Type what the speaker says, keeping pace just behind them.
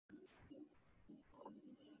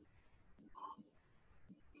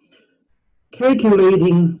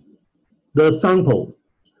Calculating the sample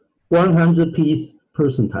 100th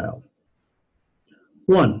percentile.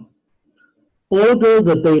 1. Order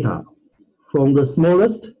the data from the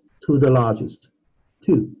smallest to the largest.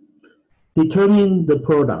 2. Determine the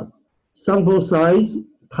product, sample size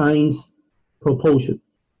times proportion,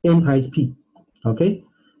 n times p. Okay?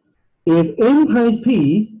 If n times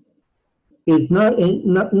p is not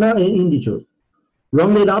an integer,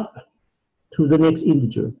 round it up to the next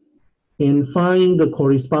integer and find the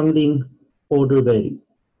corresponding order value.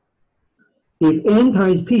 If n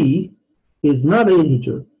times p is not an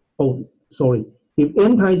integer, if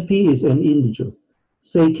n times p is an integer,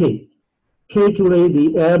 say k, calculate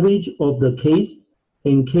the average of the k's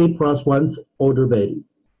and k plus 1th order value.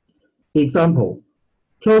 Example,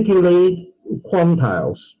 calculate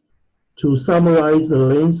quantiles to summarize the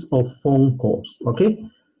length of phone calls. Okay,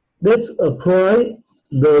 let's apply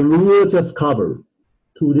the rule just covered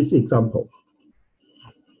to this example.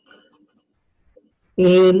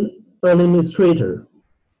 An administrator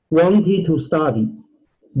wanted to study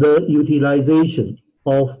the utilization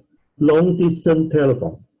of long-distance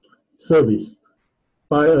telephone service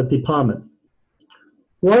by a department.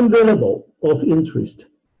 One variable of interest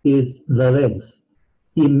is the length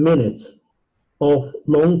in minutes of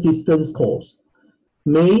long-distance calls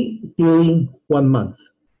made during 1 month.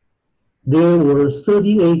 There were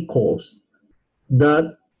 38 calls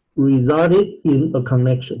that resulted in a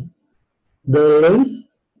connection. The length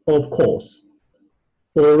of calls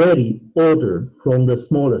already ordered from the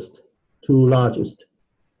smallest to largest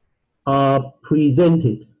are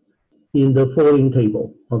presented in the following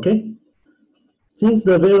table. Okay? Since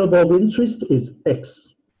the variable of interest is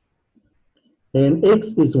x, and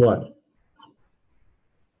x is what?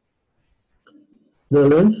 The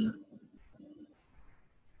length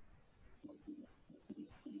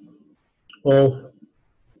of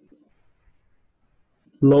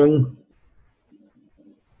long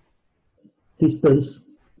distance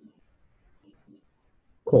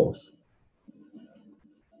calls.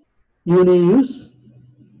 Unit use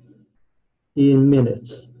in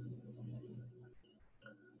minutes.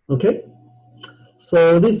 Okay,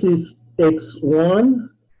 so this is x1,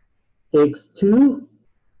 x2,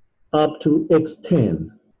 up to x10,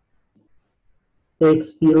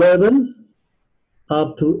 x11,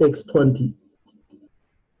 up to x20,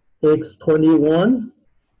 x21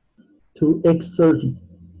 to x30.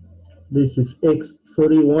 This is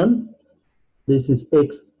x31, this is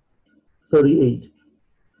x38.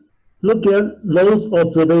 Look at those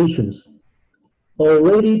observations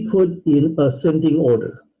already put in ascending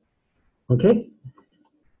order. Okay?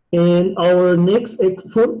 And our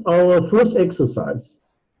first exercise,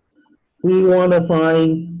 we want to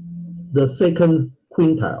find the second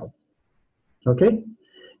quintile. Okay?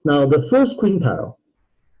 Now the first quintile,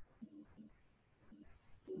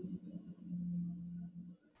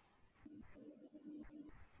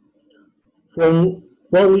 from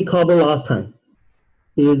what we covered last time,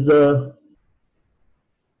 is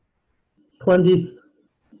 20th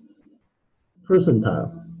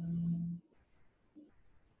percentile.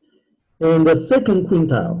 And the second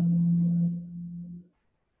quintile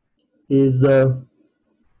is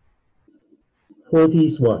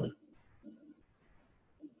 40th what?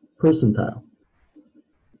 Percentile.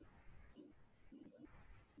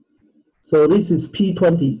 So this is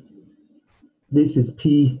P20, this is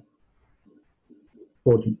P40.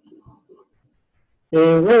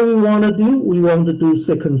 And what we want to do, we want to do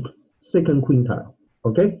second quintile,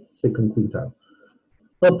 okay? Second quintile.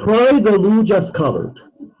 Apply the rule just covered,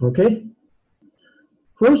 okay?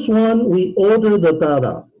 First one, we order the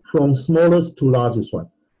data from smallest to largest one.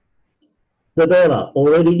 The data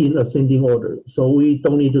already in ascending order, so we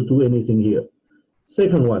don't need to do anything here.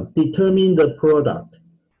 Second one, determine the product,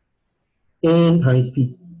 n times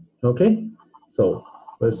p, okay? So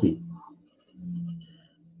let's see.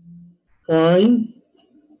 Find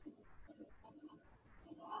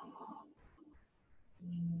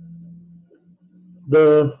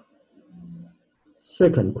the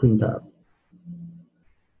second quintile.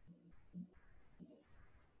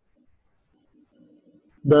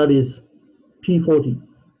 That is P40.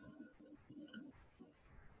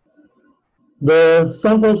 The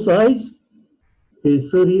sample size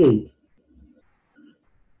is 38.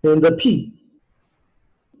 And the P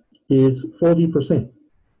is 40%.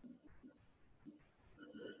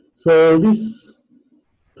 So this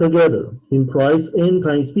together implies n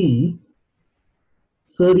times P,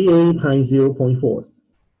 38 times 0.4.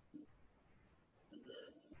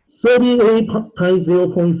 38 times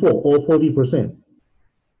 0.4, or 40%.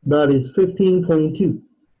 That is 15.2.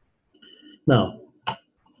 Now,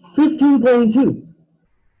 15.2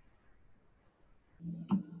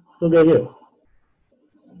 Look at here.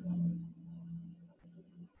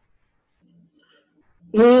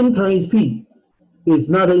 N times P is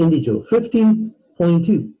not an integer.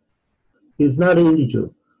 15.2 is not an integer.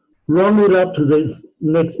 Round it up to the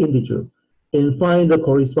next integer and find the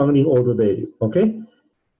corresponding order value, okay?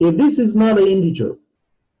 If this is not an integer,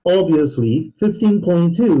 obviously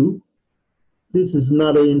 15.2, this is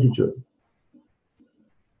not an integer.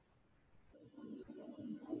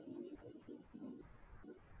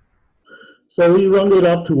 So we round it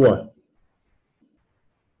up to what?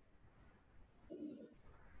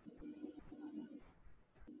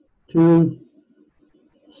 To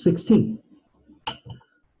 16.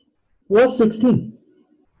 What's 16?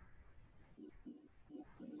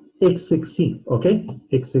 X16, okay?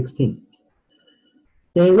 X16.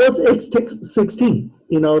 And what's X16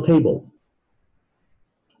 in our table?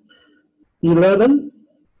 11,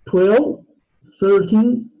 12,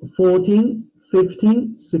 13, 14,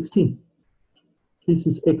 15, 16. This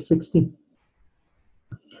is X16.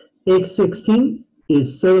 X16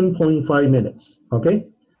 is 7.5 minutes, okay?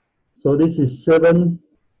 So this is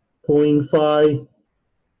 7.5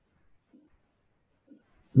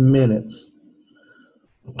 minutes.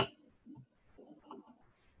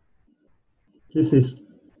 This is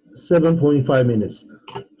 7.5 minutes.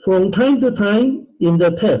 From time to time in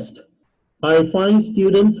the test, I find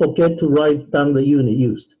students forget to write down the unit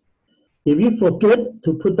used. If you forget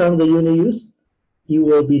to put down the unit used, you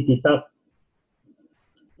will be deduct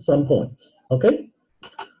some points, okay?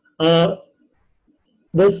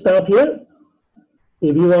 Let's stop here.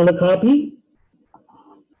 If you want a copy,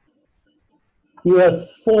 you have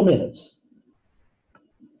 4 minutes.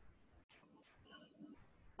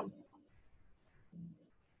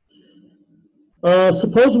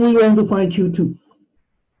 Suppose we want to find Q2.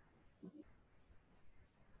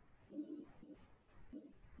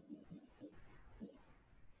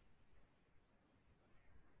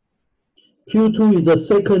 Q2 is the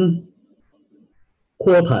second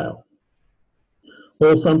quartile.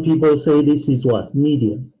 Or some people say this is what?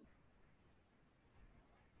 Median.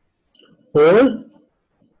 Or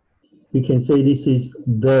you can say this is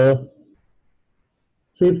the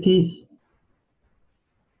 50th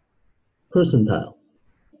percentile.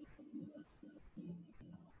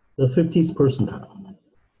 The 50th percentile.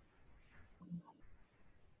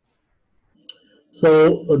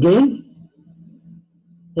 So again,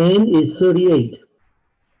 N is 38.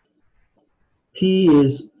 P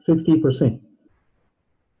is 50%.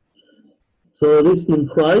 So this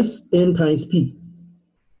implies N times P.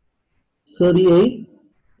 38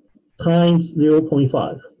 times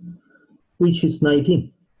 0.5, which is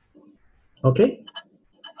 19. Okay?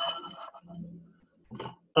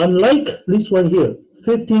 Unlike this one here,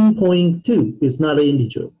 15.2 is not an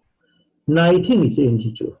integer. 19 is an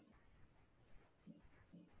integer.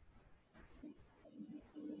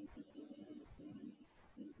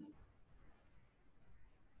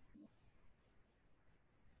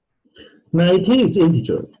 Nineteen is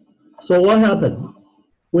integer. So what happened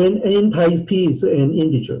when N times P is an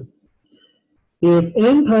integer? If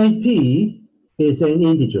N times P is an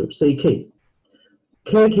integer, say K,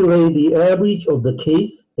 calculate the average of the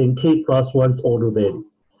kth and K plus 1's order value.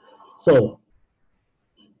 So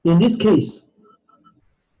in this case,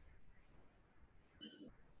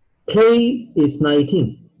 K is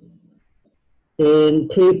 19 and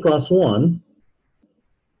K plus 1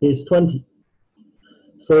 is 20.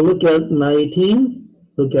 So look at 19,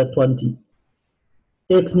 look at 20.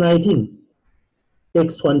 X19,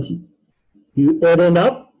 X20. You add it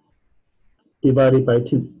up, divided by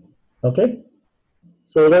 2. Okay?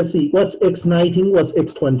 So let's see, what's X19, what's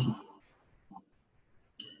X20?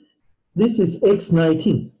 This is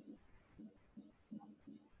X19.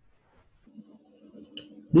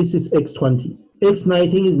 This is X20.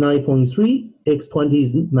 X19 is 9.3, X20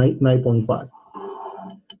 is 9.5.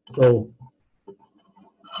 So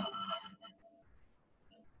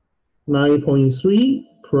 9.3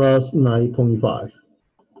 plus 9.5.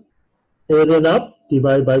 Add it up,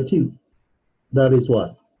 divide by 2. That is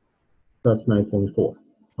what? That's 9.4.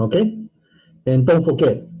 Okay? And don't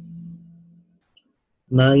forget,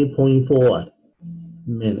 9.4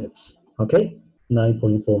 minutes. Okay?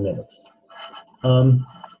 9.4 minutes.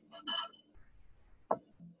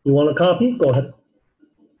 You want a copy? Go ahead.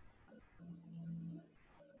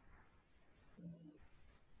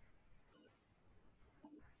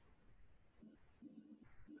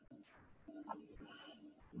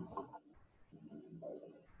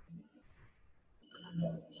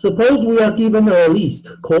 Suppose we are given a list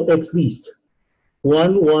called X list.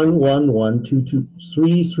 1, 1, 1, 1, 2, 2,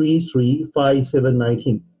 3, 3, 3, 5, 7,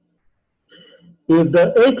 19. If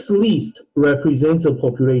the X least represents a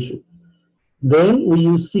population, then we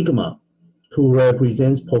use sigma to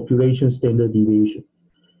represent population standard deviation.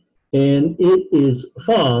 And it is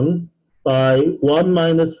found by 1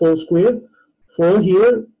 minus 4 squared. 4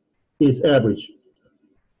 here is average.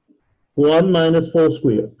 1 minus 4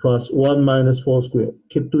 squared plus 1 minus 4 squared.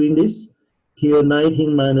 Keep doing this. Here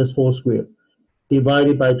 19 minus 4 squared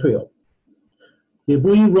divided by 12. If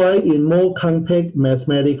we write in more compact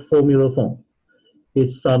mathematical formula form,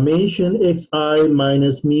 it's summation xi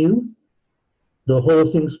minus mu, the whole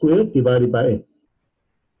thing squared divided by n.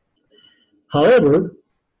 However,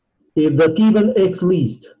 if the given X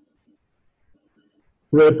least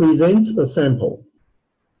represents a sample,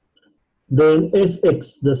 then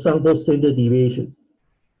Sx, the sample standard deviation,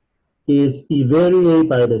 is evaluated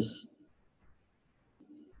by this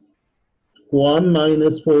 1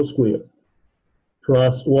 minus 4 squared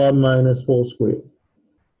plus 1 minus 4 squared.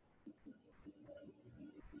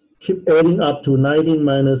 Keep adding up to 19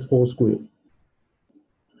 minus 4 squared.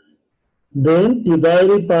 Then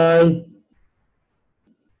divided by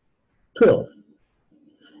 12.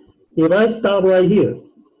 If I stop right here,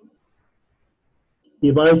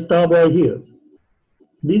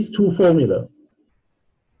 these two formulas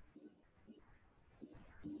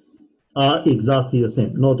are exactly the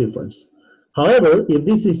same, no difference. However, if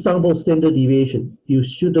this is sample standard deviation, you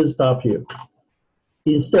shouldn't stop here.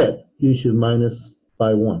 Instead, you should minus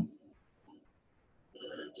by 1.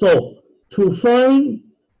 So, to find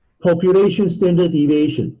population standard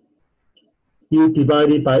deviation, you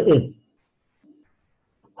divide it by n.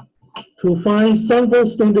 To find sample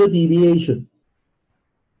standard deviation,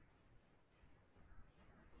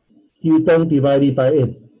 you don't divide it by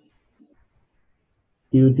n.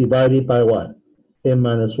 You divide it by 1, n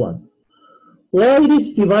minus 1. Why it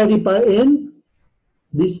is divided by n?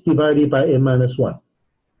 This divided by n minus 1.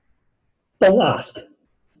 Don't ask.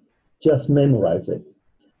 Just memorize it.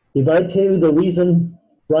 If I tell you the reason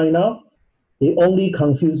right now, it only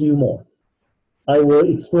confuses you more. I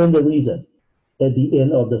will explain the reason at the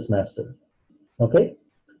end of the semester. Okay?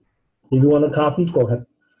 If you want to copy, go ahead.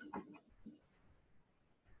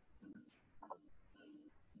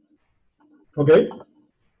 Okay?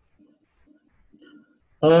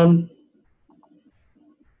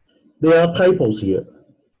 There are typos here.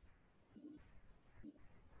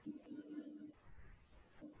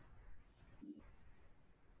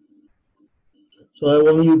 So I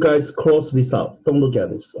want you guys cross this out. Don't look at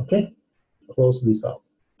this, okay? Close this out.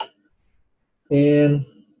 And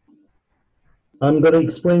I'm going to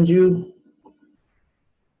explain to you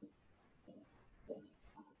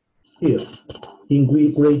here in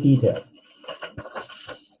great detail.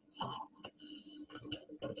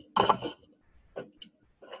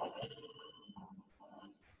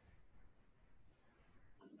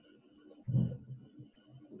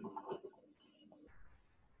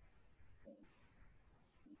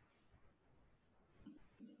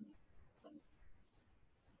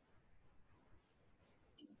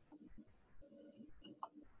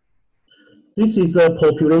 This is a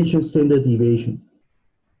population standard deviation.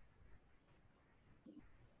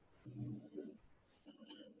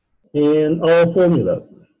 And our formula,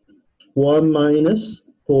 1 minus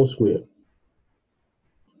 4 squared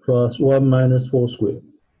plus 1 minus 4 squared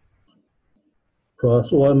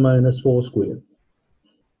plus 1 minus 4 squared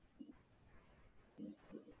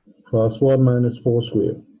plus 1 minus 4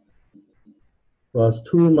 squared plus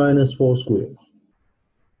 2 minus 4 squared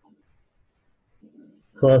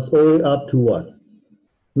plus all the way up to what?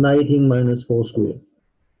 19 minus 4 squared.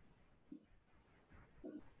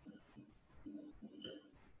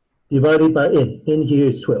 Divided by n. N here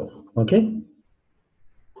is 12, okay?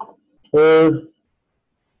 Or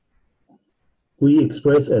we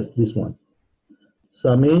express as this one.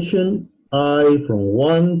 Summation I from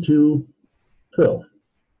 1 to 12.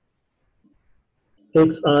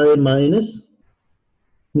 Xi minus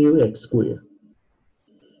mu x squared.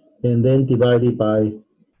 And then divided by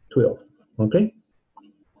 12, okay?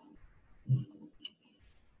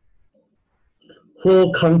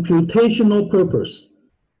 For computational purpose,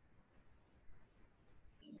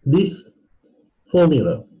 this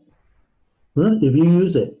formula, if you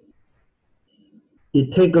use it,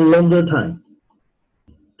 it takes a longer time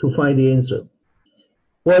to find the answer.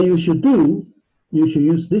 What you should do, you should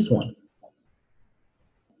use this one.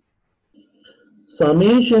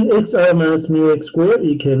 Summation xi minus mu x squared,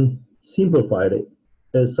 you can simplify it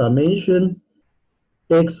as summation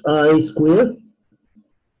xi squared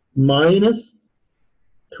minus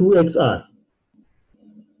 2xi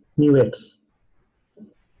mu x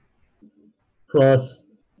plus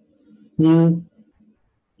mu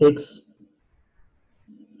x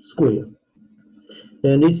squared.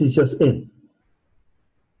 and this is just n.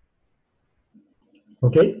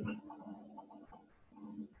 Okay?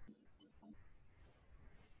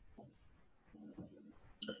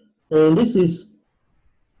 And this is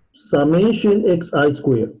summation xi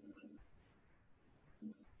squared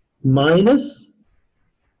minus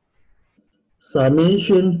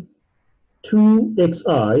summation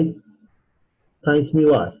 2xi times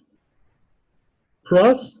mu I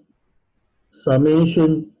plus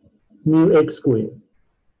summation mu x squared.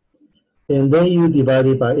 And then you divide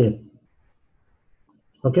it by n.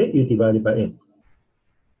 Okay, you divide it by n.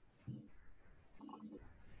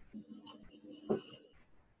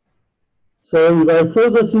 So if I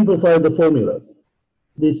further simplify the formula,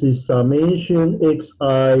 this is summation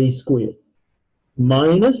xi squared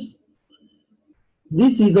minus,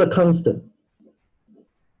 this is a constant.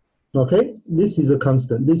 Okay, this is a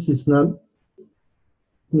constant. This is not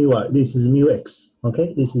mu I, this is mu x.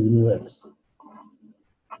 Okay, this is mu x.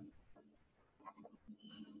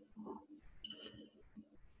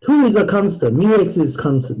 Two is a constant, mu x is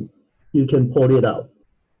constant. You can pull it out.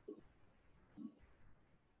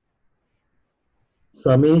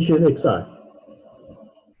 Summation xi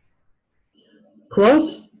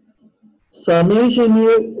plus summation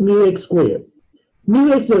mu x squared.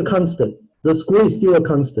 Mu x is a constant. The square is still a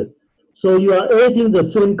constant. So you are adding the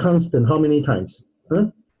same constant how many times?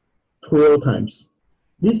 12 times.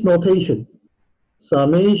 This notation,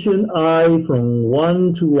 summation I from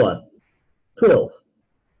 1 to what? 12.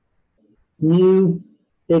 Mu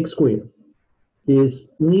x squared is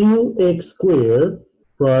mu x squared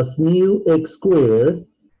plus mu x squared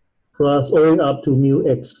plus all the way up to mu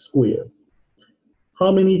x squared.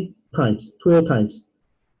 How many times? 12 times.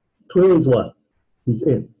 12 is what? Is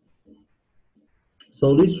n.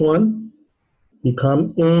 So this one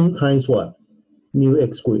become n times what? Mu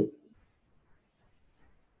x squared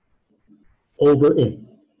over n.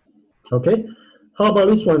 Okay? How about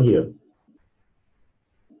this one here?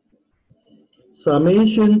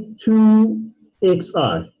 Summation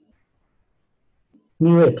 2xi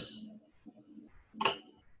mu x.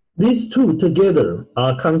 These two together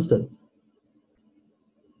are constant.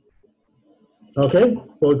 Okay?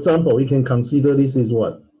 For example, we can consider this is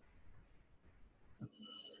what?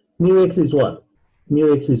 Mu x is what?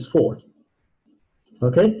 Mu x is 4.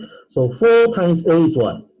 Okay? So 4 times a is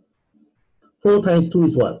what? 4 times 2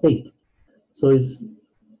 is what? 8. So it's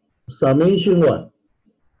summation what?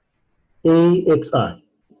 AXI.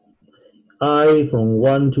 I from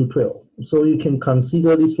 1 to 12. So you can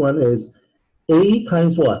consider this one as A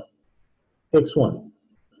times what? X1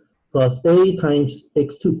 plus A times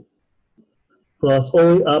X2 plus all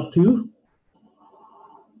the way up to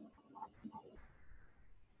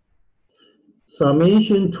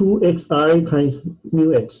summation 2xi times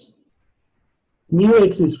mu x. Mu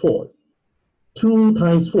x is 4. 2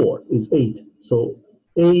 times 4 is 8. So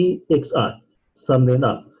AXI, sum them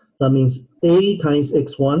up. That means A times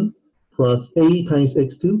x1 plus A times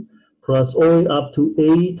x2 plus all the way up to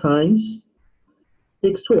A times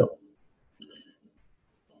x12.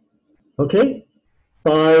 Okay?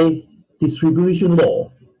 By distribution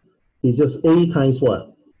law, it's just A times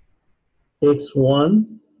what?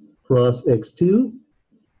 x1 plus x2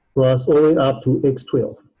 plus all the way up to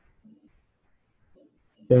x12.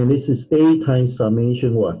 And this is A times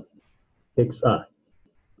summation what? xi.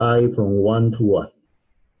 I from 1 to what?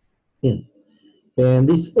 N. And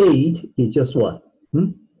this 8 is just what?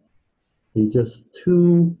 It's just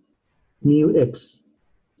 2 mu x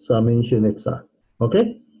summation xi.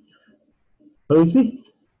 Okay? Are you with me?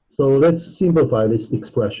 So let's simplify this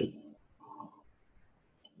expression.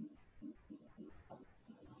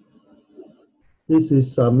 This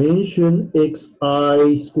is summation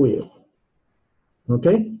xi squared.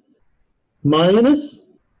 Okay? Minus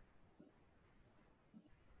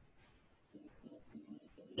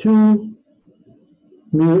 2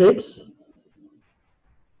 mu x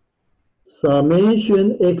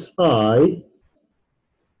summation xi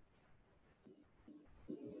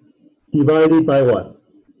divided by what?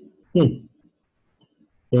 N.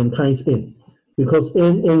 N times n. Because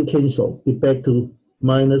n cancel, it back to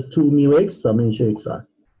minus 2 mu x summation xi.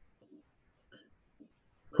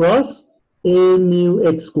 Plus n mu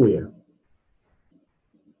x squared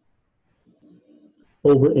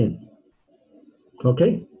over n.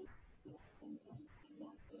 Okay?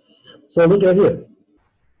 So look at here.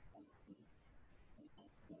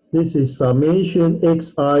 This is summation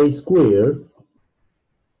xi squared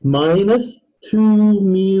minus 2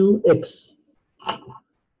 mu x.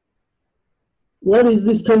 What is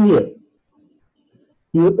this term here?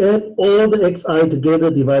 You add all the xi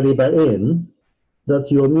together divided by n.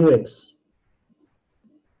 That's your mu x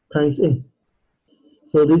times n.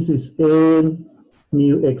 So this is n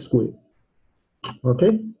mu x squared,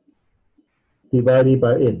 okay, divided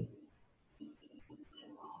by n.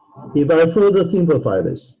 If I further simplify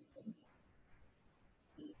this,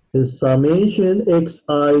 the summation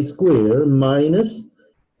xi squared minus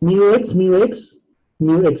mu x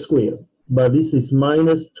squared, but this is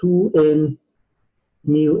minus 2n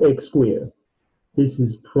mu x squared. This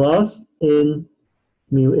is plus n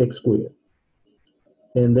mu x squared.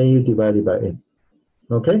 And then you divide it by n.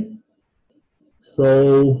 Okay?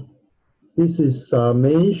 So this is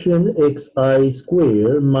summation xi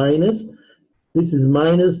squared minus, this is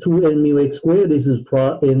minus 2n mu x squared, this is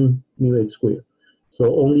plus n mu x squared.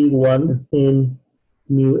 So only one n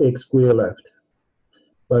mu x squared left,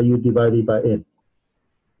 but you divide it by n.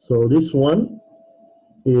 So this one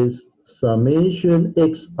is summation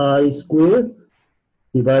xi squared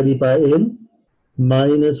divided by n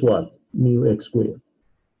minus what? Mu x squared.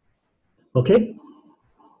 Okay?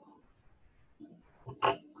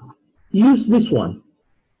 Use this one.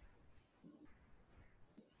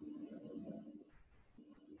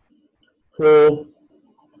 For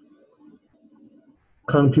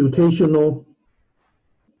computational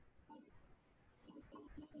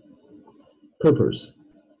purpose.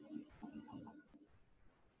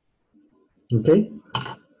 Okay?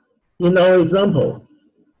 In our example,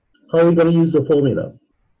 how are we going to use the formula?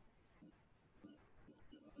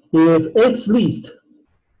 If x least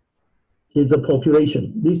is a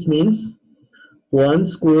population, this means 1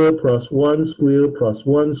 squared plus 1 squared plus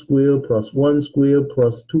 1 squared plus 1 squared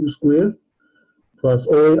plus 2 squared plus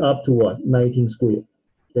all the way up to what? 19 squared.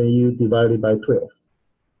 Then you divide it by 12.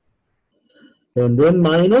 And then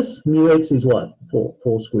minus mu x is what?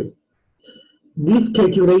 4 squared. This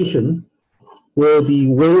calculation will be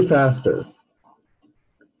way faster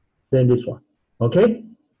than this one. Okay?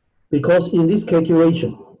 Because in this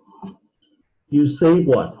calculation, you save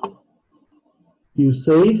what? You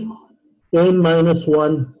save n minus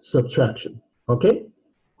 1 subtraction. Okay?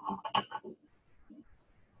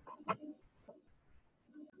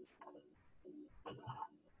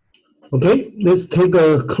 Okay, let's take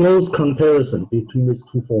a close comparison between these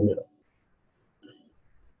two formulas.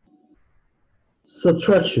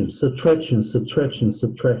 Subtraction, subtraction, subtraction,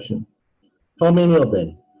 subtraction. How many of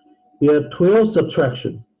them? You have 12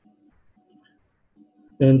 subtraction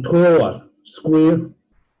and 12 what? Square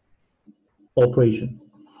operation.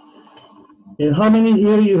 And how many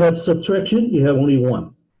here you have subtraction? You have only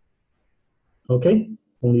one. Okay,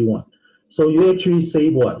 only one. So you actually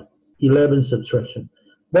save what? 11 subtraction.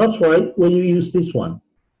 That's why when you use this one,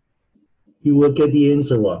 you will get the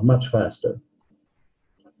answer what? Much faster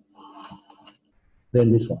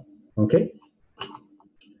than this one. Okay.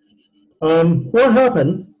 What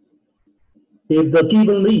happened if the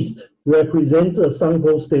given least represents a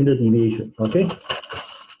sample standard deviation? Okay.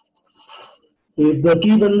 If the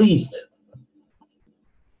given least,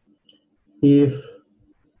 if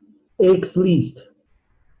x least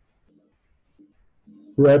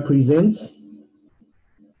represents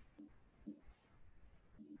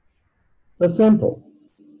a sample,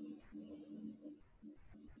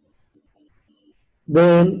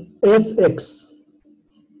 then Sx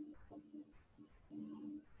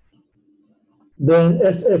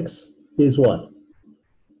is what?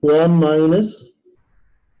 1 minus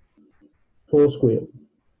 4 squared.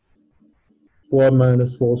 1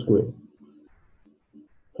 minus 4 squared.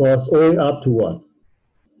 Plus all the way up to what?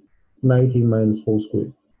 19 minus 4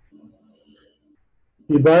 squared.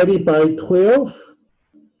 Divided by 12.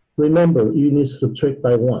 Remember, you need to subtract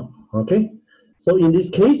by 1. Okay? So in this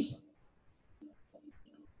case,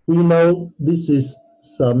 we know this is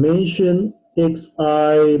summation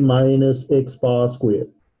xi minus x bar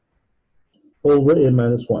squared over n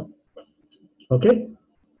minus 1. Okay?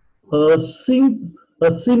 A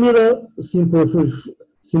similar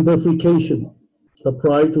simplification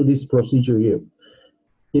applied to this procedure here.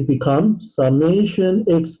 It becomes summation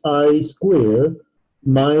xi squared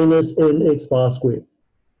minus nx bar squared.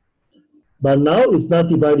 But now it's not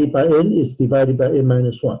divided by n, it's divided by n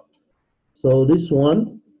minus 1. So this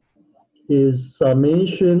one is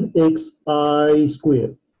summation xi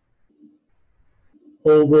squared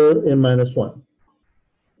over n minus 1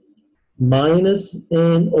 minus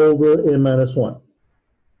n over n minus 1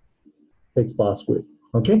 x bar squared.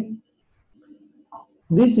 Okay?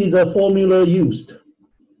 This is a formula used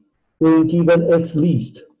when given x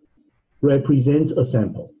least represents a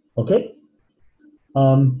sample. Okay?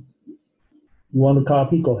 You want to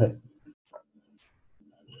copy? Go ahead.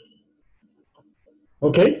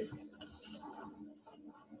 Okay.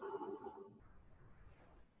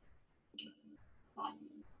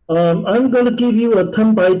 I'm going to give you a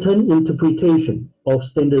 10 by 10 interpretation of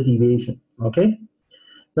standard deviation, okay?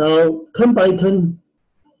 Now, 10 by 10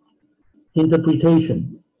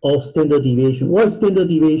 interpretation of standard deviation. What is standard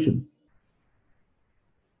deviation?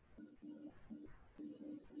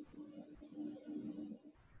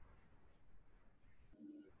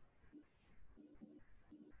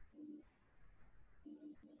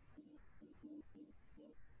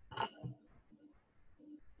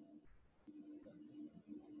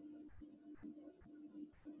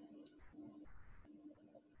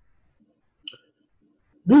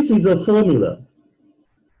 This is a formula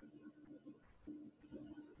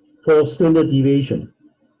for standard deviation.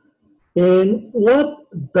 And what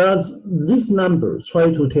does this number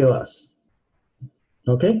try to tell us?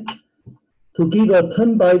 Okay? To give a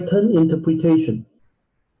 10 by 10 interpretation,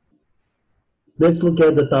 let's look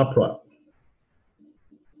at the dot plot.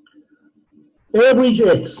 Average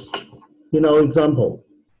x, in our example,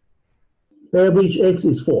 average x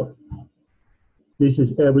is 4. This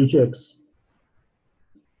is average x.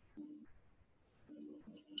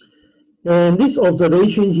 And this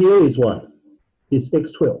observation here is what? Is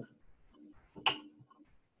x12.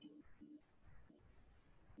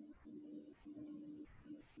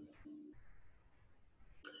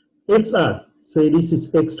 xi, say this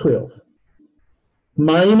is x12,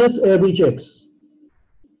 minus average x.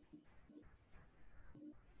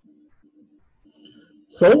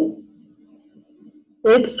 So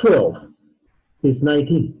x12 is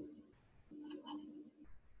 19.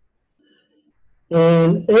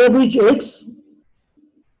 And average x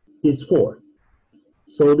is 4.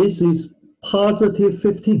 So this is positive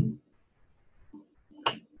 15.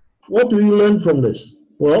 What do we learn from this?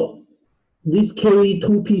 Well, this carries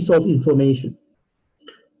two pieces of information.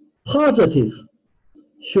 Positive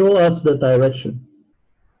show us the direction.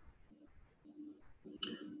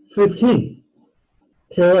 15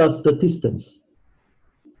 tell us the distance.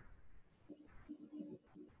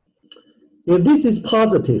 If this is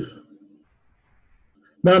positive,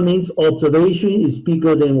 that means observation is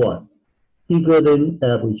bigger than what? Bigger than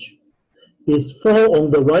average. It's fall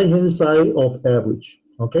on the right-hand side of average,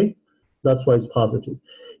 okay? That's why it's positive.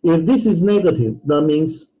 If this is negative, that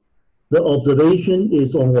means the observation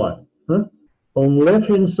is on what? On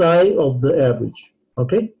left-hand side of the average,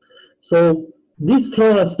 okay? So this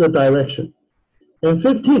tells us the direction. And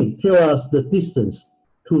 15 tells us the distance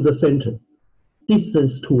to the center.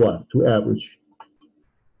 Distance to what? To average.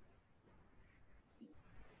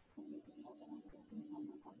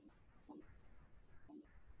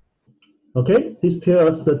 Okay, this tells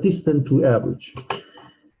us the distance to average.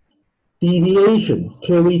 Deviation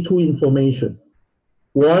carry two information.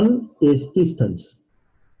 One is distance,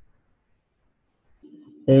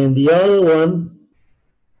 and the other one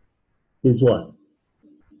is what?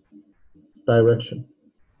 Direction.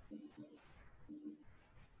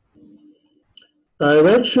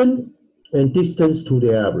 Direction and distance to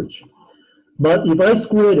the average. But if I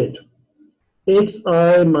square it,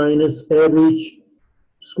 xi minus average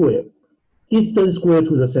squared, distance squared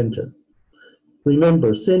to the center.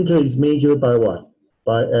 Remember, center is measured by what?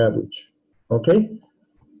 By average, okay?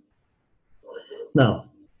 Now,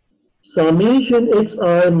 summation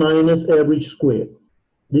xi minus average squared.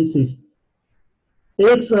 This is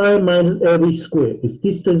xi minus average squared is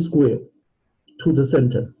distance squared to the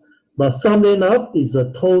center. But sum them up is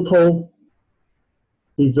a total,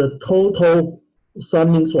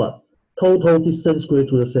 sum means what? Total distance squared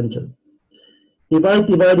to the center. If I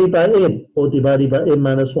divide it by n, or divide it by n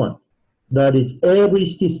minus 1, that is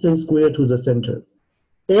average distance squared to the center.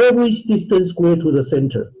 Average distance squared to the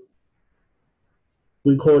center,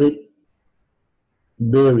 we call it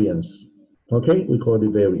variance. Okay, we call it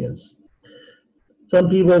variance. Some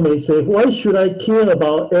people may say, why should I care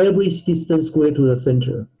about average distance squared to the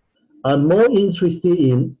center? I'm more interested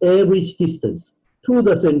in average distance to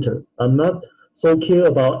the center. I'm not so care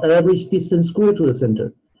about average distance squared to the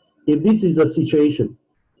center. If this is a situation,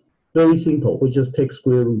 very simple, we just take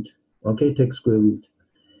square root. Okay, take square root.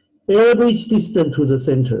 Average distance to the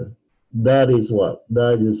center, that is what?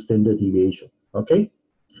 That is standard deviation. Okay?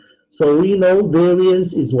 So we know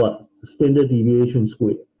variance is what? Standard deviation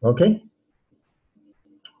squared. Okay?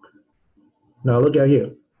 Now look at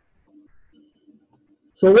here.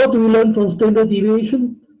 So what do we learn from standard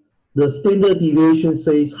deviation? The standard deviation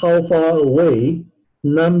says how far away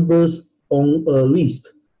numbers on a list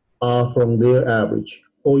are from their average.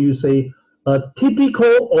 Or you say a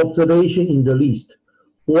typical observation in the list.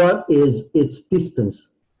 What is its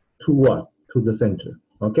distance to what? To the center.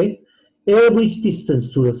 Okay? Average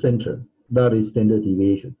distance to the center. That is standard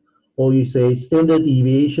deviation. Or you say standard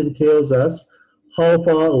deviation tells us how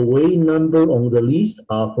far away number on the list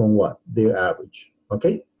are from what? Their average,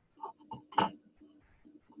 okay?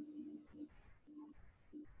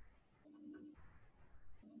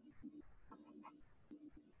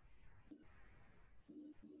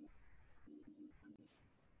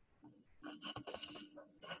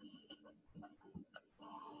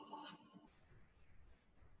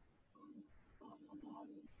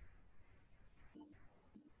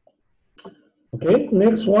 Okay,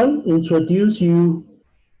 next one, introduce you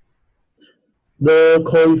the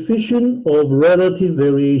coefficient of relative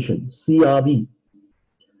variation, CRV,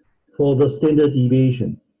 for the standard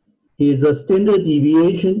deviation. Is a standard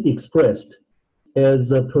deviation expressed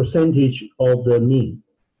as a percentage of the mean,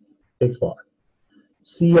 X bar.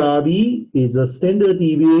 CRV is a standard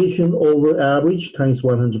deviation over average times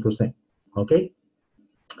 100%, okay?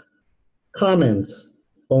 Comments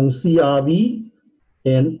on CRV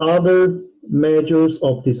and other measures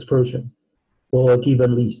of dispersion for a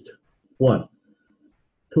given list. One,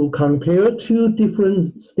 to compare two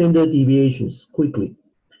different standard deviations quickly,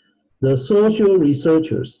 the social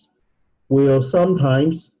researchers will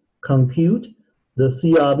sometimes compute the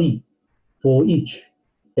CRV for each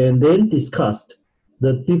and then discuss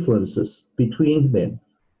the differences between them.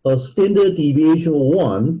 A standard deviation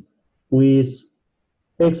 1 with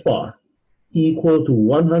X bar equal to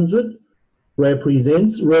 100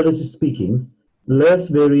 represents, relatively speaking, less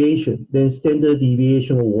variation than standard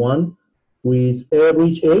deviation 1 with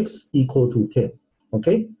average X equal to 10,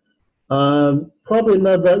 okay? Probably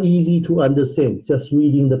not that easy to understand, just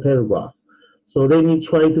reading the paragraph. So let me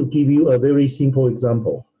try to give you a very simple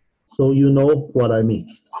example so you know what I mean,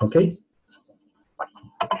 okay?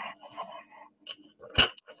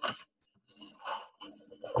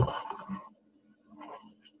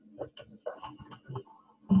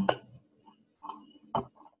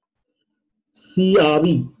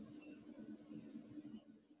 CRV,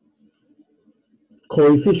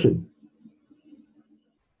 coefficient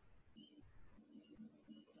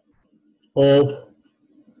of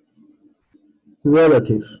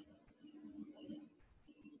relative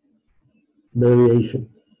variation.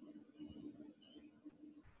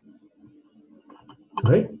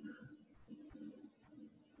 Okay?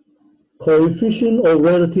 Coefficient of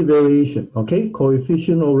relative variation, okay?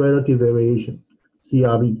 Coefficient of relative variation,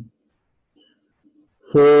 CRV,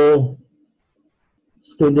 for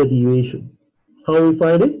standard deviation. How we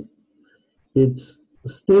find it? It's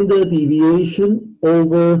standard deviation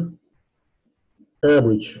over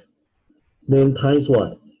average, then times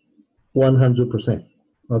what? 100%,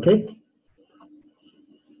 okay?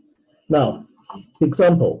 Now,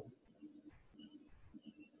 example.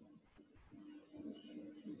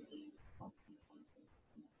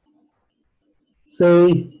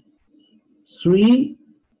 Say 3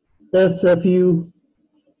 SFU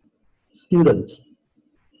students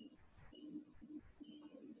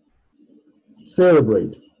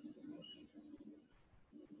celebrate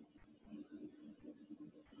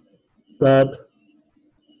that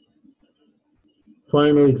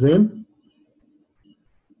final exam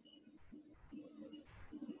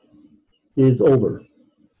is over.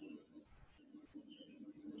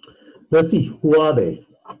 Let's see, who are they?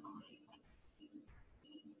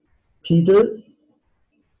 Peter,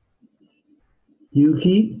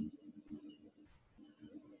 Yuki,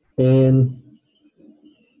 and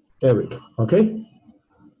Eric, okay?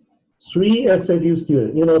 3 SFU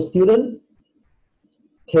students. You know, student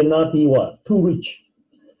cannot be what? Too rich.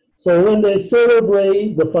 So when they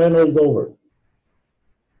celebrate the final is over,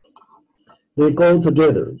 they go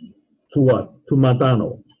together to what? To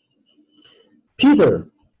McDonald's. Peter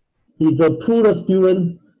is the poorest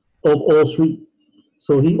student of all 3.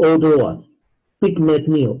 So he ordered what? Big Mac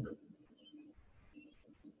meal.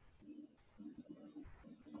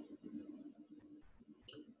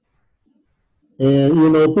 And you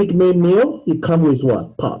know, Big Mac meal, it comes with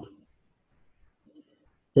what? Pop.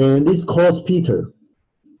 And this cost Peter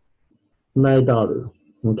 $9,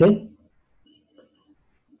 okay?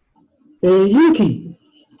 And Yuki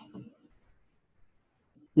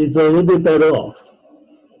is a little bit better off.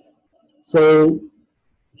 So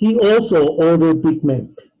he also ordered Big Mac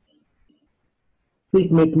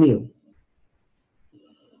meal.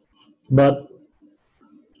 But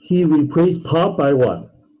he replaced pop by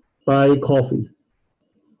what? By coffee.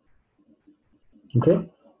 Okay?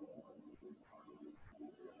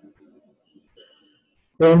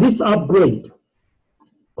 And this upgrade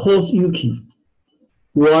cost Yuki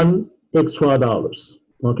 $1 extra.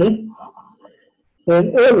 Okay?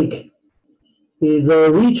 And Eric is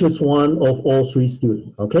the richest one of all 3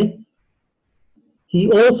 students. Okay?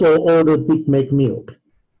 He also ordered Big Mac milk.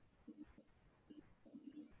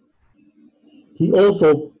 he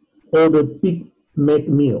also ordered Big Mac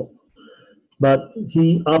meal, but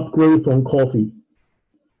he upgraded from coffee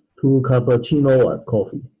to cappuccino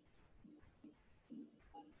coffee.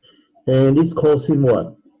 And this cost him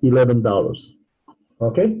what? $11.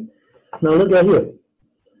 Okay? Now look at here.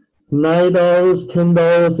 $9,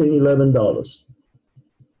 $10, and $11.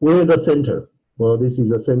 Where's the center? Well, this is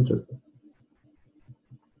the center.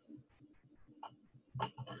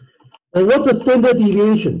 And what's the standard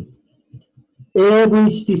deviation?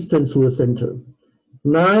 Average distance to the center.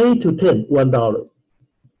 9 to 10, $1.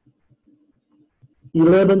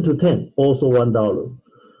 11 to 10, also $1.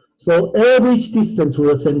 So average distance to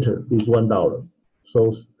the center is $1.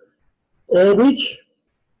 So average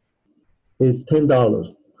is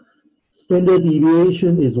 $10. Standard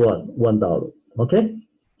deviation is what? $1. Okay?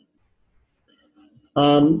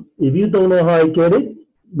 If you don't know how I get it,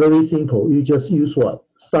 very simple. You just use what?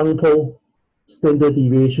 Sample standard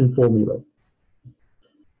deviation formula.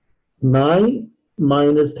 9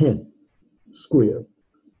 minus 10 square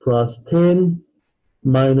plus 10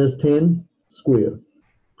 minus 10 square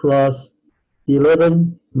plus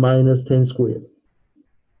 11 minus 10 square.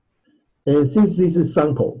 And since this is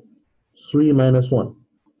sample, 3 minus 1.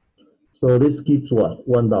 So this gives what?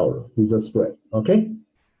 $1 is a spread, okay?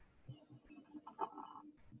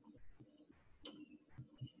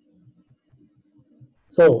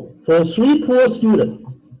 So for 3 poor students,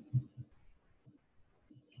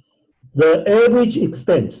 the average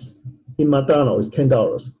expense in McDonald's is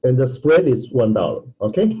 $10 and the spread is $1,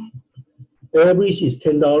 okay? Average is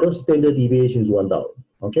 $10, standard deviation is $1,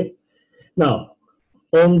 okay? Now,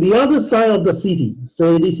 on the other side of the city,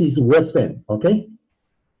 say this is West End, okay?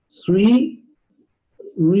 3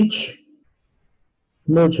 rich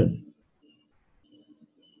merchants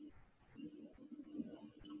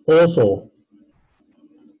also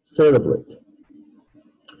celebrate.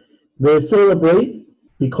 They celebrate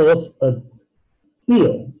because a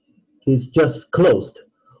deal is just closed.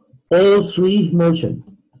 All 3 merchants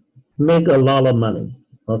make a lot of money,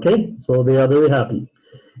 okay? So they are very happy.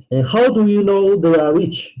 And how do you know they are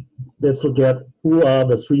rich? Let's look at who are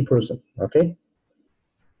the 3 persons, okay?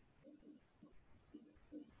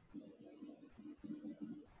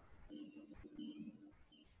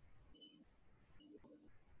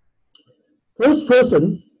 First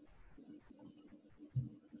person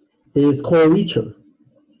is called richer.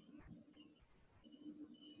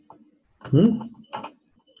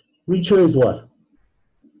 Richer is what?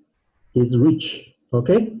 Is rich,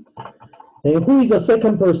 okay? And who is the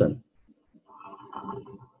second person?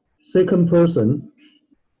 Second person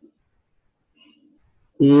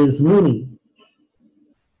is Mooney.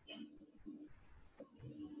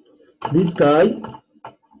 This guy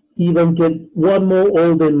even get one more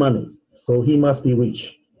oil than money, so he must be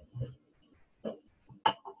rich.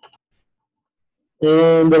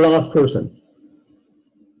 And the last person,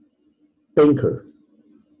 banker.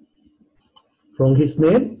 From his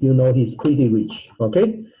name, you know he's pretty rich,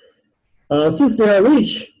 okay? Since they are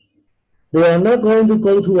rich, they are not going to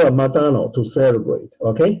go to a McDonald's to celebrate,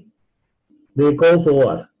 okay? They go for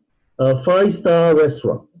what? A 5-star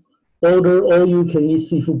restaurant. Order all-you-can-eat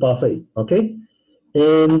seafood buffet, okay?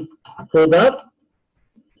 And for that,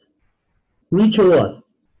 richer what?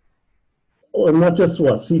 Or not just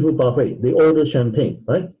what? Seafood buffet. They order champagne,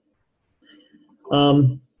 right?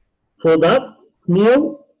 For that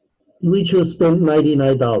meal, richer spent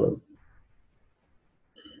 $99.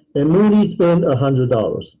 And Mooney spent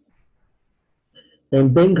 $100.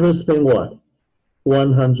 And banker spent what?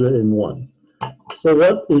 101. So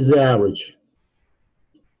what is the average?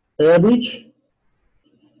 Average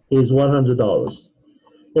is $100.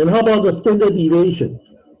 And how about the standard deviation?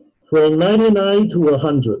 From 99 to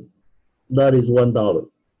 100, that is $1.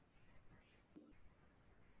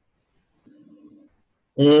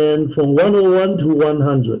 And from 101 to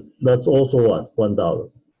 100, that's also what?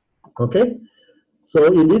 $1. Okay? So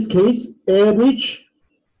in this case, average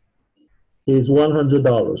is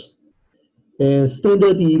 $100. And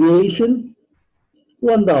standard deviation,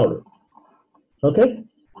 $1. Okay?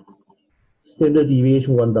 Standard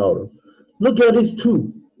deviation, $1. Look at these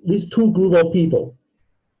two group of people.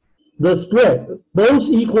 The spread, both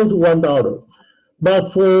equal to $1.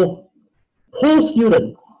 But for poor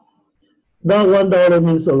student, that $1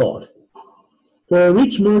 means a lot. For a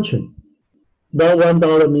rich merchant, that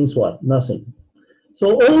 $1 means what? Nothing.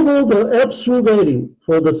 So although the absolute value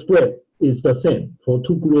for the spread is the same for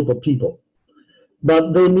two groups of people,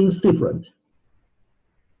 but they means different.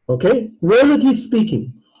 Okay? Relative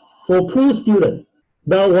speaking, for poor student,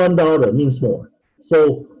 that $1 means more.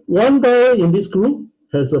 So $1 in this group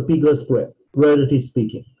has a bigger spread, relatively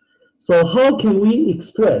speaking. So how can we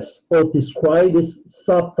express or describe this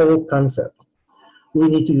subpole concept? We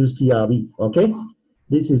need to use CRV, okay?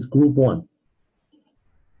 This is group 1.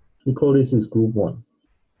 We call this is group 1.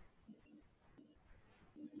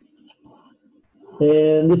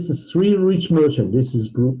 And this is 3 rich merchant. This is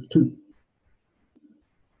group 2.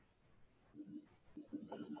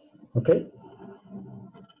 Okay?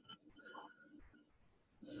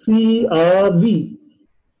 CRV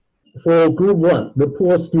for group 1, the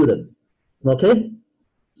poor student. Okay?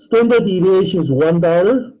 Standard deviation is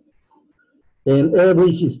 $1 and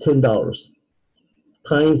average is $10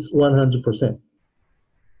 times 100%.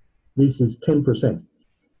 This is 10%.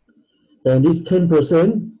 And this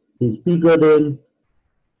 10% is bigger than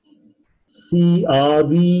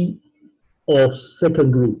CRV of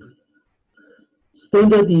second group.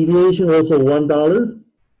 Standard deviation also $1,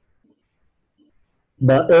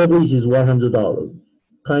 but average is $100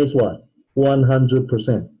 times what?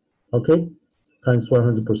 100%. Okay? Times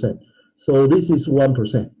 100%. So this is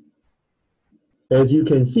 1%. As you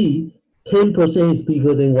can see, 10% is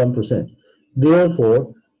bigger than 1%.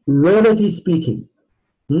 Therefore, relatively speaking,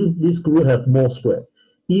 this group have more spread,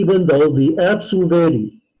 even though the absolute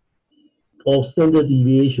value of standard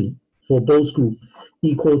deviation for both groups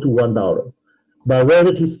equal to $1. But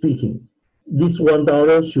relatively speaking, this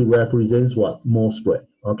 $1 should represent what? More spread.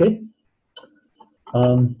 Okay?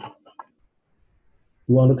 You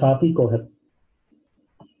want to copy? Go ahead.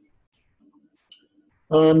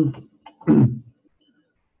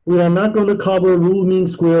 We are not going to cover rule mean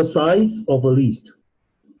square size of a list.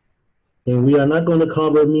 And we are not going to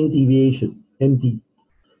cover mean deviation, MD.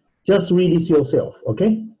 Just read this yourself,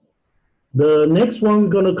 okay? The next one we're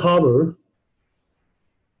going to cover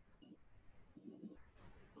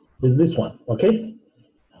is this one, okay?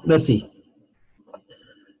 Let's see.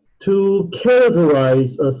 To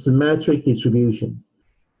characterize a symmetric distribution,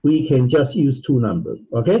 we can just use 2 numbers,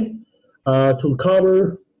 okay? To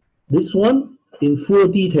cover this one in full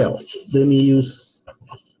detail, let me use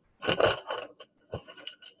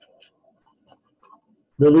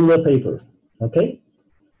the ruler paper, okay?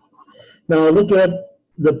 Now look at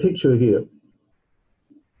the picture here.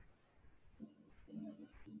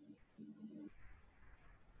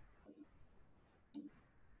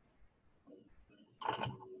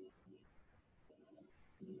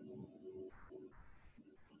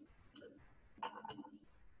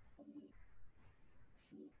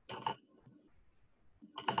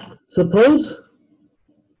 Suppose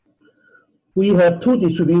we have 2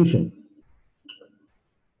 distributions,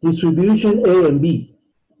 distribution A and B,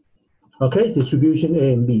 okay, distribution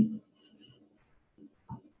A and B.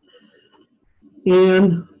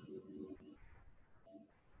 And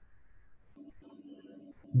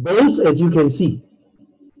both, as you can see,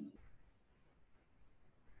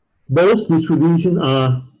 both distributions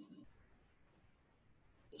are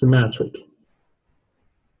symmetric.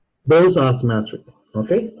 Both are symmetric,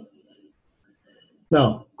 okay?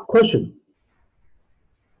 Now, question.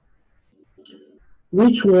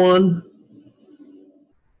 Which one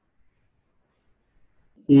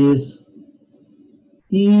is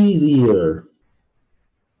easier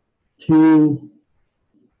to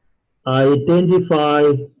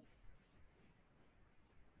identify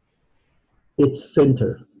its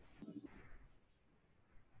center?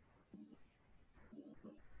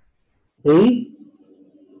 A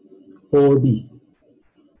or B?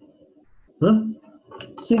 Huh?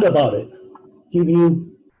 Think about it. Give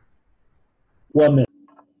you 1 minute.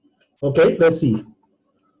 Okay, let's see.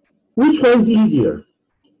 Which one is easier?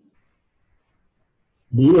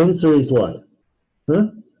 The answer is what?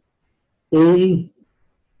 Huh? A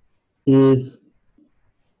is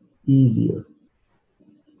easier.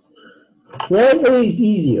 Why A is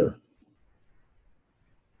easier?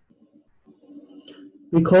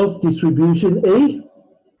 Because distribution A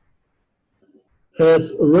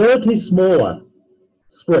has a relatively smaller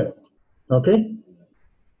spread, okay?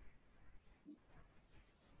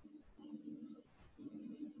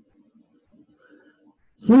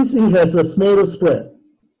 Since it has a smaller spread,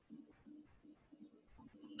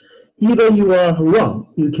 either you are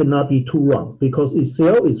wrong, you cannot be too wrong, because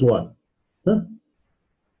itself is what? Huh?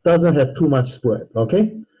 Doesn't have too much spread,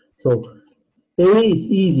 okay? So A is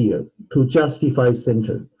easier to justify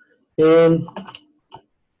center. And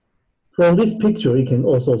from this picture, you can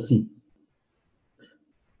also see.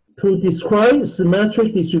 To describe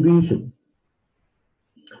symmetric distribution,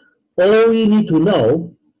 all we need to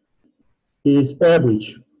know is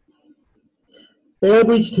average.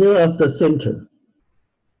 Average tells us the center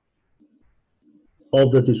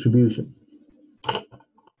of the distribution.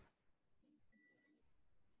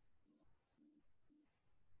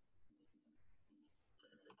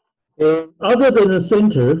 Other than the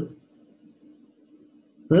center,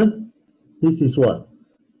 this is what?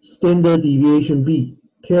 Standard deviation B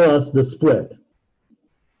tell us the spread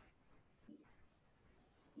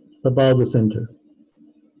about the center.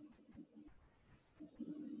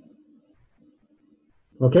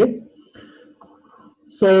 Okay?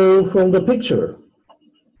 So from the picture,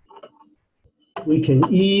 we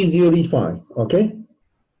can easily find, okay?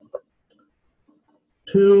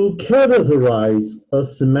 To characterize a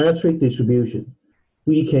symmetric distribution,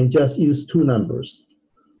 we can just use two numbers.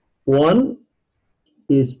 One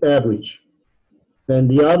is average, and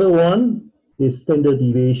the other one is standard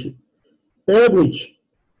deviation. Average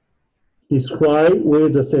describes where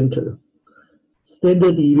the center.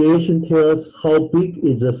 Standard deviation tells how big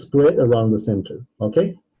is the spread around the center,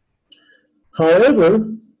 okay? However,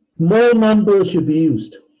 more numbers should be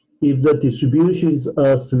used if the distribution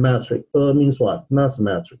is symmetric. Means what? Not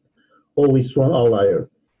symmetric, or with strong outlier.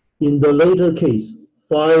 In the later case,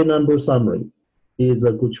 5-number summary is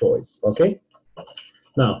a good choice, okay?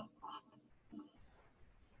 Now,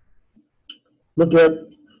 look at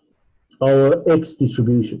our X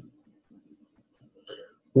distribution.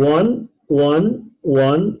 1, 1,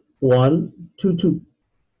 1, 1, 2, 2.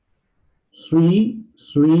 3,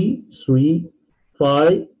 3, 3,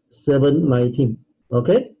 5, 7, 19,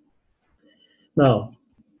 okay? Now,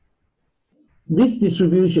 this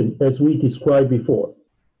distribution, as we described before,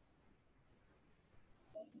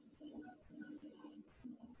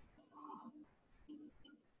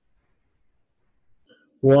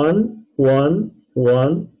 one, one,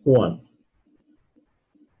 one, one,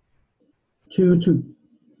 2, 2,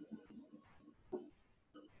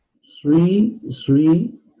 3,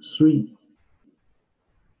 3, 3,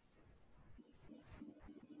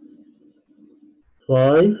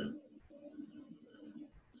 5,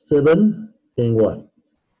 7, and 1,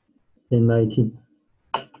 and 19.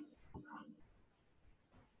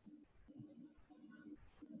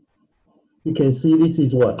 You can see this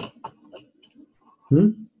is what?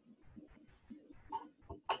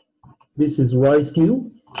 This is right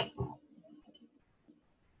skew.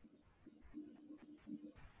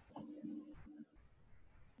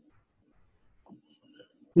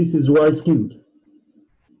 This is right skewed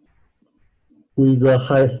with a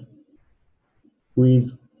high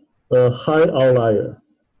outlier.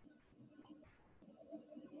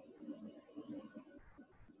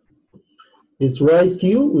 It's right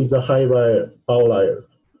skew with a high outlier.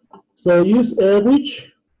 So use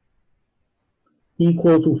average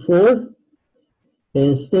equal to 4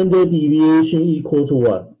 and standard deviation equal to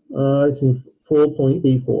what? I think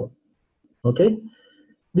 4.84. Okay?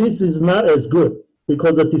 This is not as good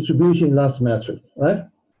because the distribution is not symmetric, right?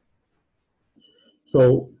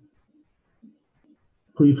 So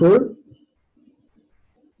prefer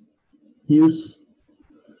use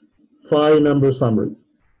 5-number summary.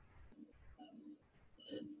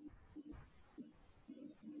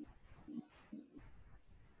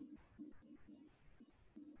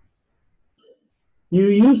 You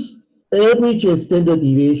use average and standard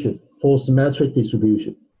deviation for symmetric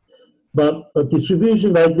distribution. But a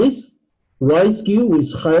distribution like this, right skew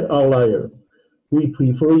with high outlier, we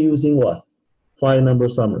prefer using what? 5-number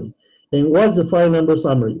summary. And what's the 5-number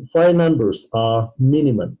summary? 5 numbers are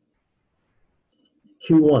minimum.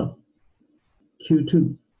 Q1,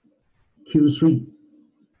 Q2, Q3,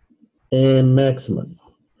 and maximum.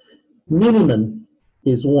 Minimum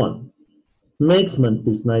is 1. Maximum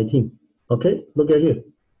is 19. Okay, look at here.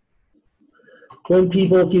 When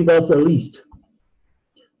people give us a list,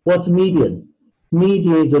 what's median?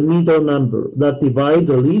 Median is a middle number that divides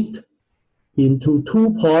the list into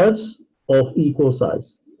 2 parts of equal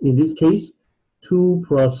size. In this case, 2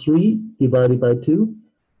 plus 3 divided by 2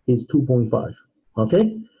 is 2.5.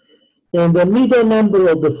 Okay? And the middle number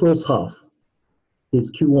of the first half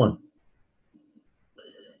is Q1.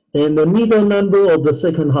 And the middle number of the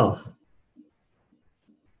second half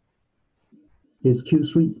is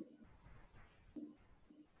Q3.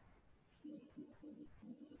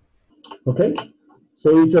 Okay?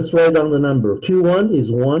 So you just write down the number. Q1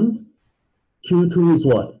 is 1. Q2 is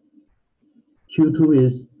what? Q2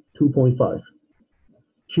 is 2.5.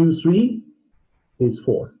 Q3 is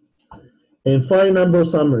 4. And 5-number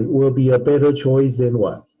summary will be a better choice than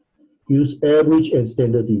what? Use average and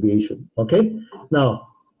standard deviation. Okay? Now,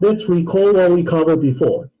 let's recall what we covered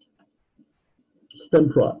before.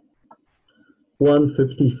 Stem plot.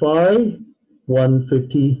 155,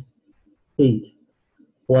 158.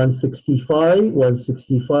 165,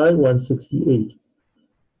 165, 168.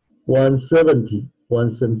 170,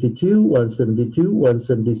 172, 172,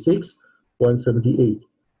 176, 178.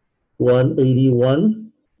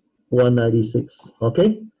 181, 196.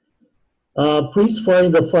 Okay? Please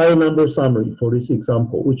find the 5-number summary for this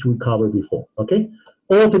example, which we covered before, okay?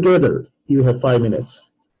 Altogether, you have 5 minutes.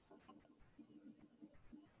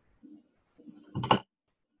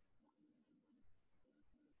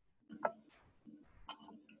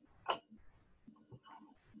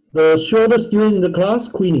 The shortest student in the class,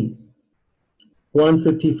 Queenie,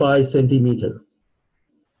 155 centimeter.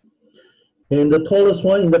 And the tallest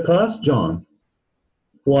one in the class, John,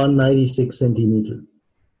 196 centimeter.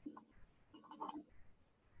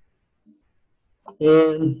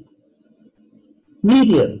 And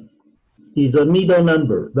median is a middle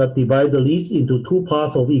number that divides the list into 2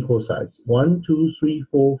 parts of equal size. 1, 2, 3,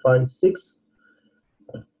 4, 5, 6.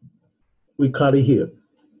 We cut it here.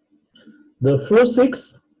 The first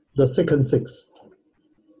 6, the second 6.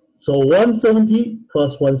 So 170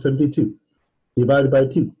 plus 172 divided by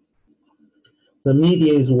 2. The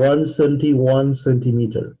median is 171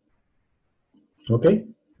 centimeter. Okay?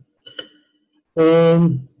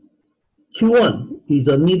 And Q1 is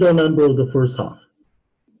a middle number of the first half.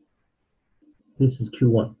 This is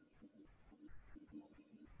Q1,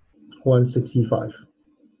 165.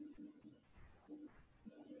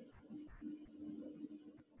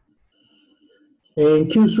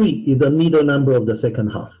 And Q3 is the middle number of the second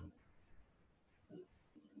half.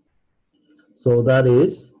 So that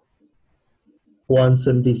is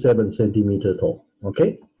 177 centimeter tall,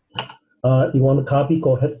 okay? You want to copy?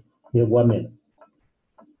 Go ahead, you have 1 minute.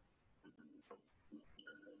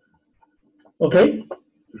 Okay.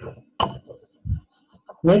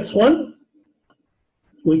 Next one,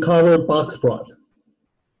 we cover box plot.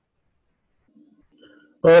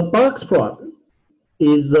 A box plot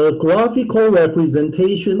is a graphical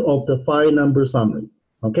representation of the 5-number summary,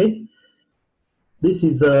 okay? This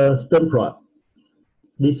is a stem plot.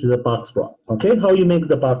 This is a box plot, okay? How you make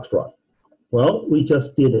the box plot? Well, we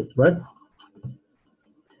just did it, right?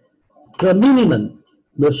 The minimum,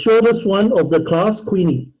 the shortest one of the class,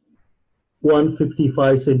 Queenie,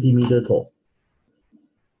 155 centimeter tall.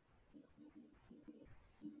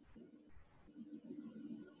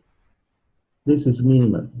 This is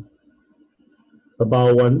minimum,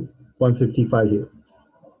 about 155 here.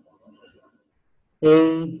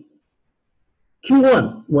 And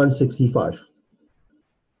Q1, 165.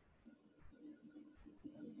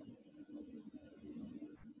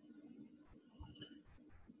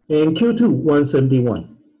 And Q2,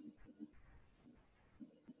 171.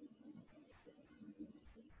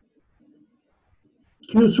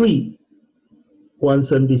 Q3,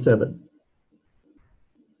 177.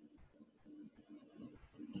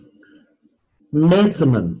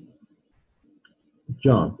 Maximum,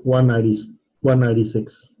 John,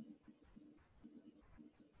 196.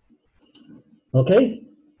 Okay,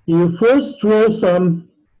 you first draw some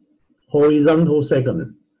horizontal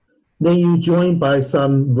segment, then you join by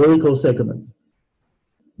some vertical segment,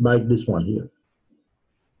 like this one here.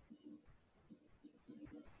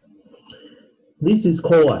 This is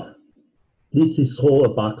called what? This is called a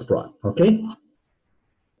box plot, okay?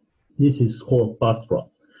 This is called box plot.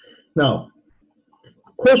 Now,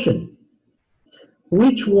 question,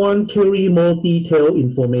 which one carry more detailed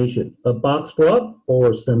information, a box plot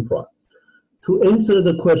or a stem plot? To answer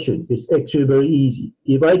the question, it's actually very easy.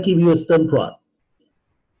 If I give you a stem plot,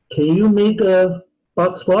 can you make a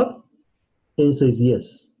box plot? Answer is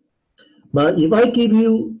yes. But if I give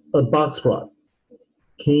you a box plot,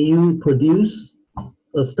 can you produce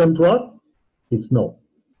a stem plot? It's no.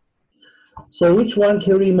 So which one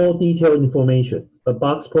carry more detailed information, a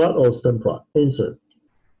box plot or a stem plot? Answer,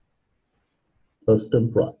 a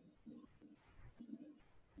stem plot.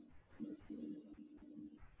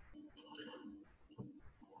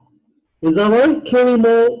 Is that right? Carry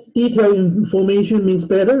more detailed information means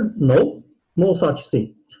better? No, no such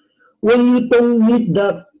thing. When you don't need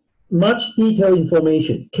that much detailed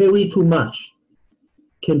information, carry too much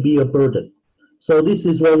can be a burden. So this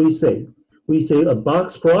is what we say. We say a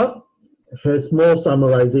box plot has more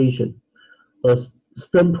summarization. A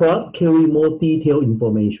stem plot carry more detailed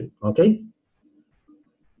information, okay?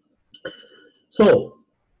 So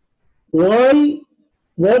what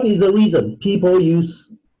is the reason people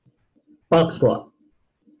use box plot?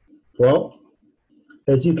 Well,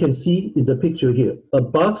 as you can see in the picture here, a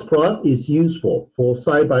box plot is useful for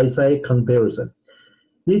side-by-side comparison.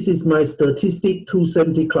 This is my statistic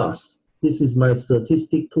 270 class. This is my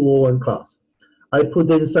statistic 201 class. I put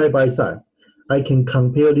them side by side. I can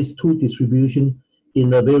compare these two distributions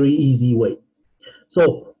in a very easy way.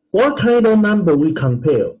 So what kind of number we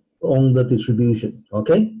compare on the distribution,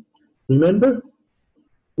 okay? Remember,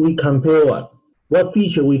 we compare what? What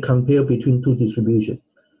feature we compare between two distributions?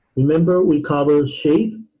 Remember, we cover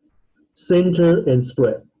shape, center, and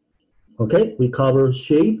spread, Okay, we cover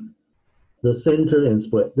shape, the center, and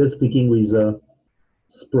spread. Let's begin with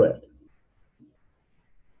spread.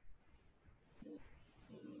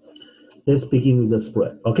 Let's begin with the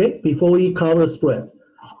spread. Okay, before we cover spread,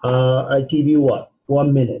 I give you what?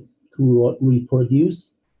 1 minute to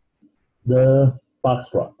reproduce the box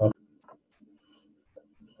plot.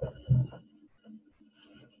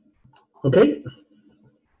 Okay.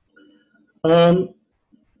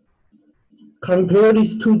 Compare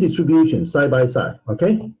these two distributions side by side.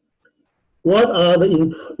 Okay. What are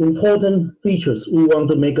the important features we want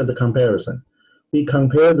to make the comparison? We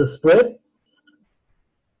compare the spread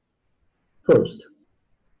first.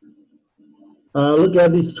 Look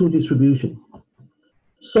at these two distributions.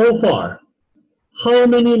 So far, how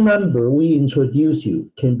many numbers we introduce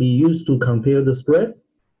you can be used to compare the spread?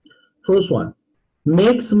 First one,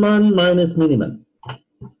 maximum minus minimum.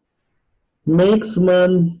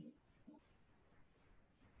 Maximum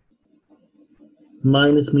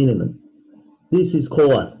minus minimum. This is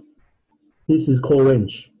called what? This is called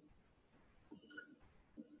range.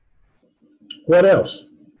 What else?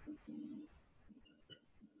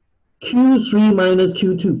 Q3 minus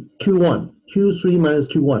Q2, Q1, Q3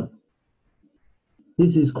 minus Q1.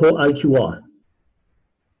 This is called IQR.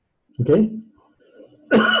 Okay?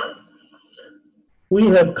 We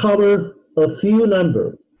have covered a few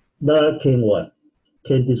numbers that can what?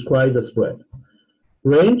 Can describe the spread.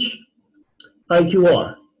 Range,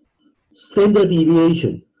 IQR, standard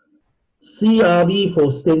deviation, CRV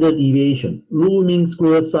for standard deviation, rule mean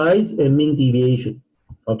square size, and mean deviation.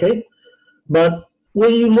 Okay? But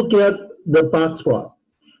when you look at the box plot,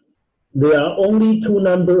 there are only two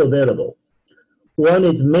numbers available. One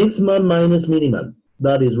is maximum minus minimum,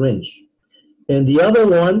 that is range. And the other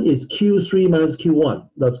one is Q3 minus Q1,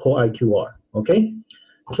 that's called IQR. Okay?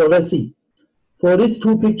 So let's see. For these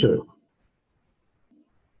two pictures,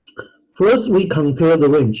 first we compare the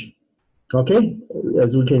range. Okay?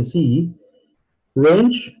 As we can see,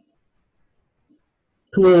 range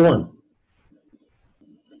 201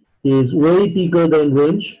 is way bigger than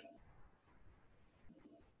range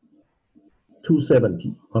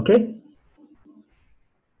 270. Okay?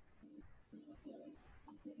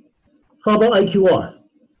 How about IQR?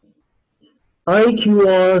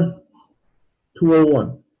 IQR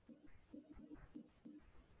 201.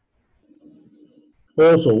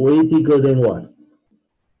 Also way bigger than what?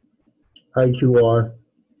 IQR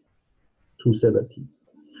 270.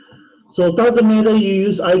 So it doesn't matter you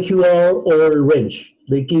use IQR or range,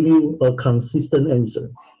 they give you a consistent answer.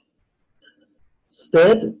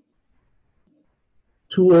 Instead,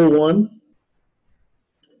 201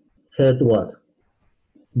 had what?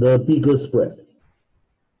 The bigger spread.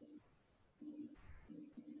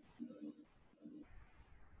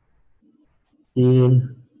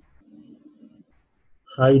 In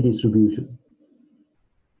high distribution.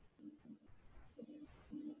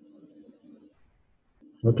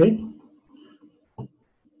 Okay?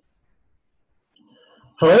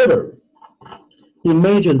 However,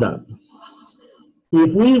 imagine that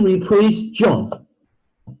if we replace John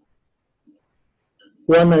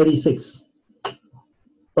 196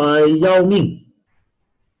 by Yao Ming,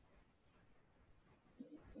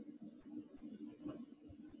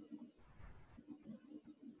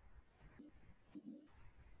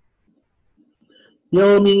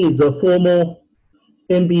 Yao Ming is a former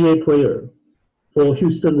NBA player for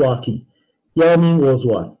Houston Rockets. Yao Ming was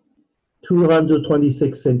what?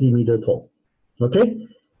 226 centimeters tall. Okay?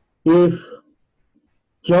 If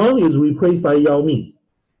John is replaced by Yao Ming,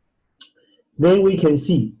 then we can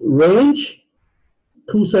see range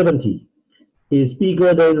 270 is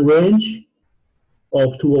bigger than range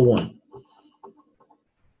of 201.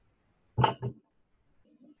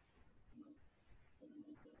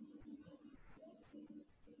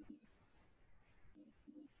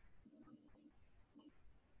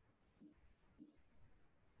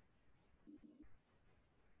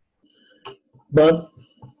 But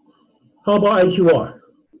how about IQR?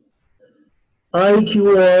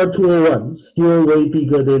 IQR 201 still way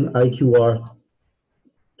bigger than IQR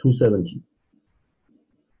 270.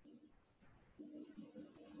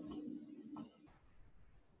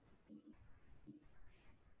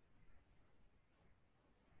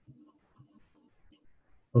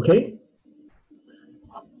 Okay?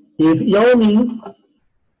 If Yao Ming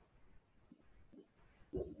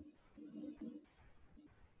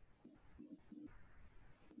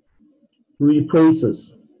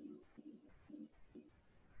replaces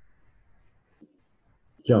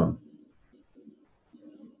John,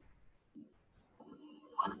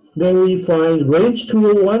 then we find range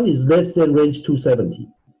 201 is less than range 270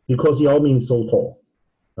 because Yao Ming is so tall.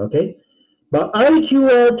 Okay? But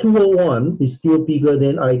IQR 201 is still bigger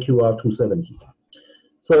than IQR 270.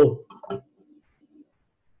 So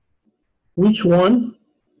which one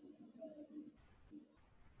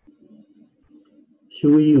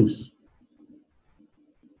should we use?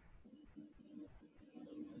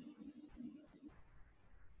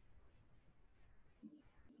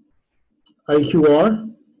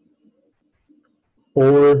 IQR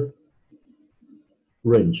or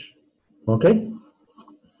range? Okay,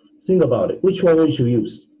 think about it. Which one we should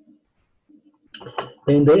use?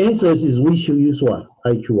 And the answer is we should use what?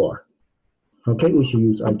 IQR. Okay, we should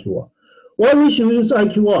use IQR. Why we should use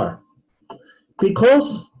IQR?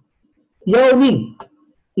 Because Yao Ming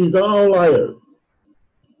is an outlier.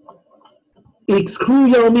 Exclude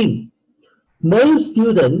Yao Ming. Most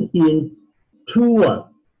students in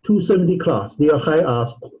 270 class, their height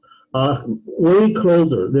are way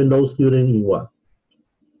closer than those students in what?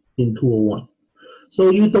 In 201. So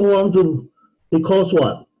you don't want to, because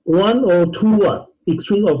what? One or two what?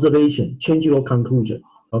 Extreme observation, change your conclusion.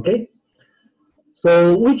 Okay?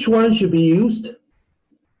 So which one should be used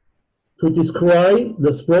to describe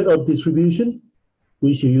the spread of distribution?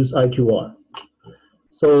 We should use IQR.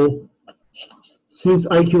 So since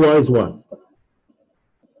IQR is what?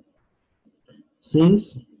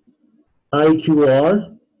 Since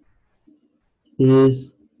IQR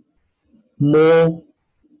is more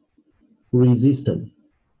resistant.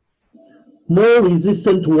 More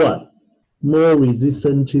resistant to what? More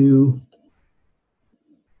resistant to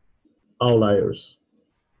outliers.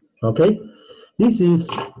 Okay? This is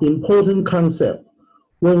important concept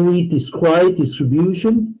when we describe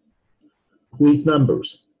distribution with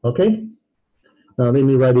numbers. Okay? Now let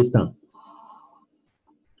me write this down.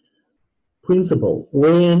 Principle: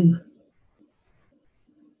 when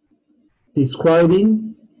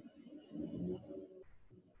describing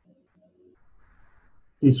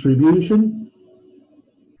distribution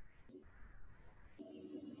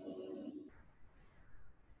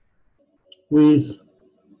with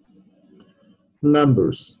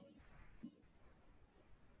numbers,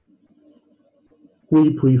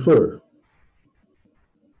 we prefer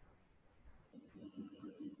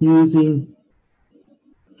using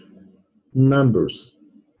numbers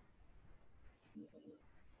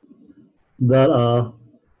that are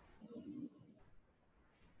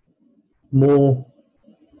more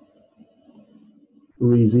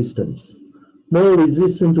resistant. More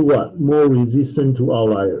resistant to what? More resistant to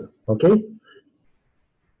outlier. Okay?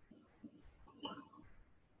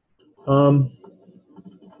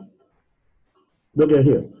 Look at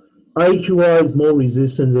here. IQR is more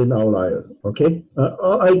resistant than outlier. Okay?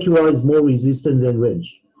 IQR is more resistant than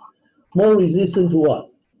range. More resistant to what?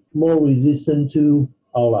 More resistant to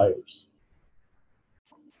outliers.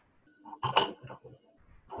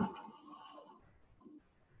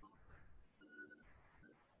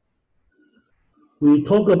 We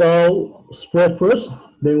talk about spread first,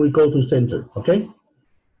 then we go to center, okay?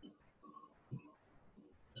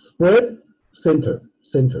 Spread, center,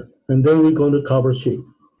 center, and then we go to cover shape.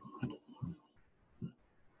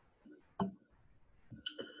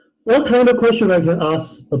 What kind of question I can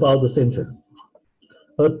ask about the center?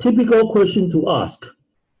 A typical question to ask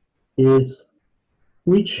is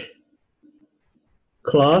which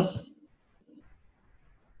class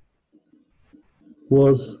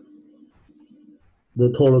was the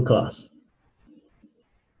total class?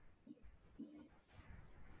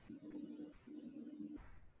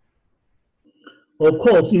 Of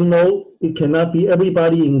course, you know it cannot be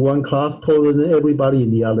everybody in one class taller than everybody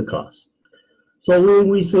in the other class. So when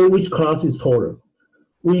we say which class is taller,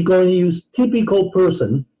 we're going to use typical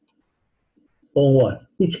person on what?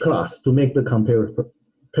 Each class to make the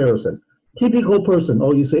comparison. Typical person,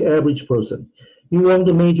 or you say average person. You want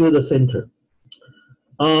to measure the center.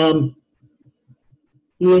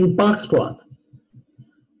 In box plot,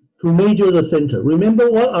 to measure the center,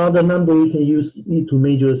 remember what are the numbers we can use to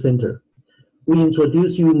measure the center? We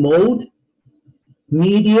introduce you mode,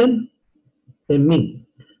 median, and mean.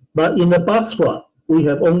 But in the box plot, we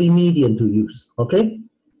have only median to use, okay?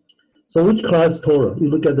 So which class is taller? You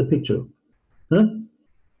look at the picture. Huh?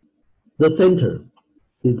 The center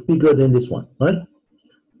is bigger than this one, right?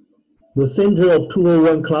 The center of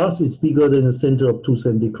 201 class is bigger than the center of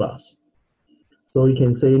 270 class. So you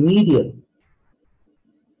can say median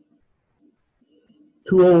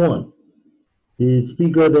 201 is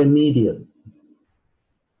bigger than median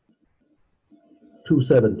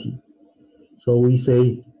 270. So we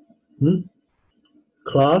say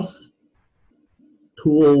class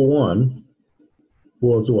 201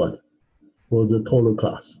 was what? Was the total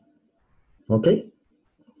class. Okay?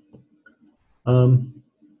 You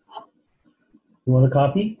want a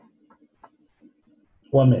copy?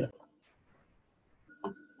 1 minute.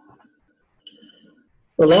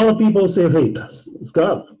 A lot of people say, hey,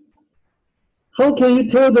 Scott, how can you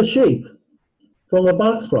tell the shape from a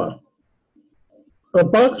box plot? A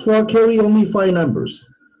box plot carry only 5 numbers,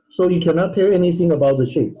 so you cannot tell anything about the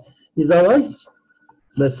shape. Is that right?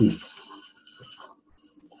 Let's see.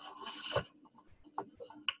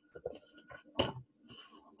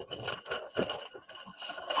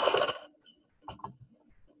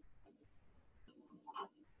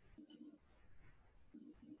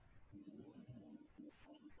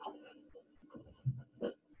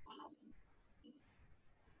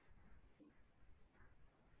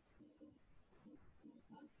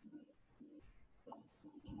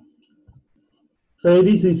 So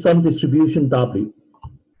this is some distribution W.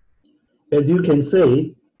 As you can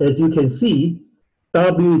see,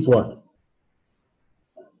 W is what?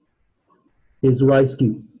 Is right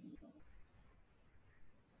skew.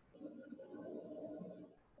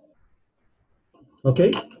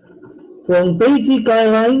 Okay? From basic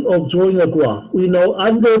guideline of drawing a graph, we know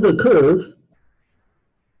under the curve,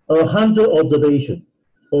 100 observation,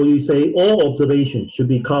 or you say all observations should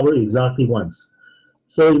be covered exactly once.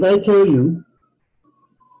 So if I tell you,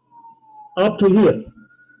 up to here,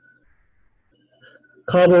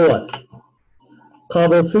 cover what?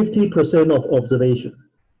 Cover 50% of observation.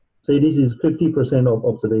 Say this is 50% of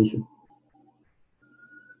observation.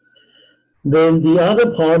 Then the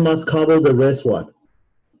other part must cover the rest what?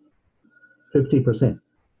 50%.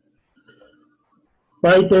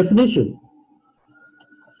 By definition,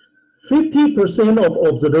 50%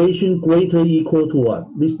 of observation greater or equal to what?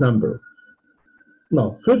 This number.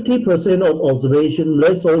 No, 50% of observation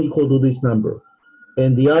less or equal to this number.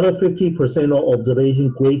 And the other 50% of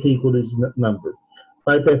observation greater or equal to this number.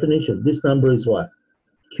 By definition, this number is what?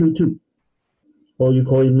 Q2, or you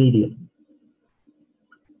call it median.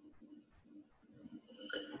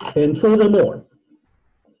 And furthermore,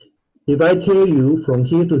 if I tell you from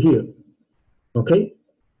here to here, okay,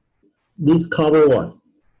 this cover what?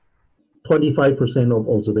 25% of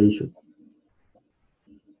observation.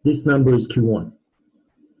 This number is Q1.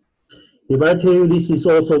 If I tell you this is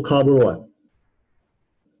also cover what?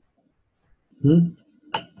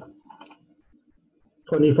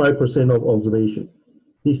 25% of observation.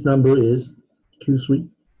 This number is Q3.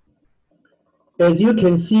 As you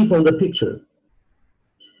can see from the picture,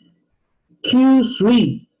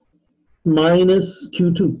 Q3 minus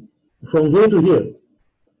Q2 from here to here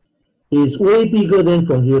is way bigger than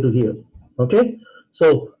from here to here. Okay?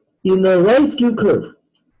 So in the right skew curve,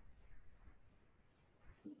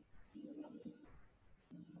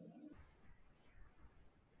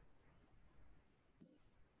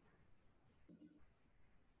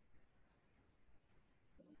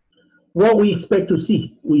 what we expect to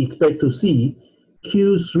see? We expect to see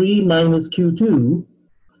Q3 minus Q2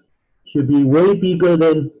 should be way bigger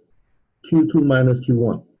than Q2 minus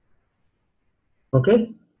Q1.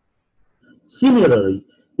 Okay? Similarly,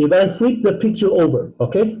 if I flip the picture over,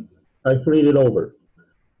 okay? I flip it over.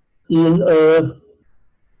 In a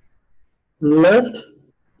left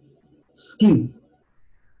skew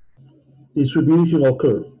distribution or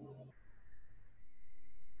curve,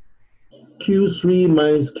 Q3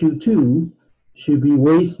 minus Q2 should be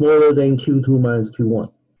way smaller than Q2 minus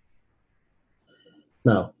Q1.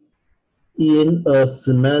 Now, in a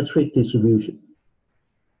symmetric distribution,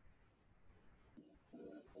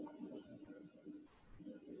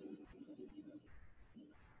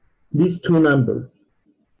 these two numbers,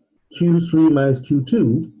 Q3 minus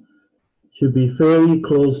Q2, should be very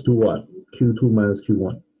close to what? Q2 minus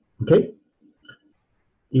Q1. Okay?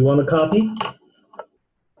 You want a copy?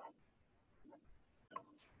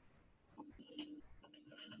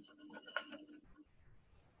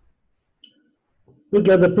 Look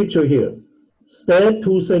at the picture here. STAT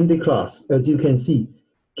 270 class, as you can see,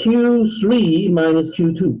 Q3 minus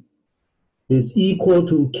Q2 is equal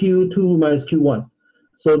to Q2 minus Q1.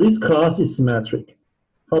 So this class is symmetric.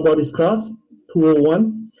 How about this class?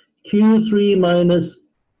 201. Q3 minus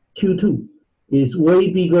Q2 is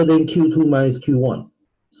way bigger than Q2 minus Q1.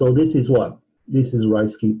 So this is what? This is right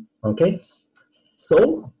skew. Okay?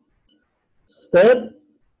 So, STAT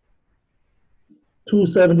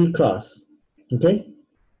 270 class. Okay?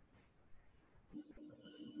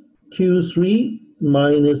 Q3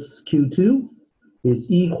 minus Q2 is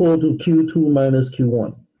equal to Q2 minus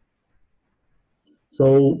Q1.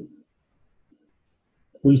 So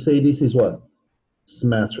we say this is what?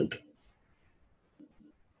 Symmetric.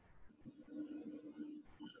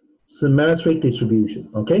 Symmetric distribution,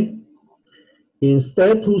 okay? In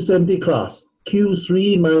STAT 270 class,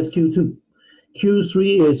 Q3 minus Q2.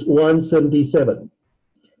 Q3 is 177.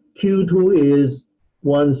 Q2 is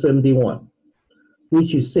 171,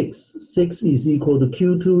 which is 6. 6 is equal to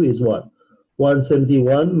Q2 is what?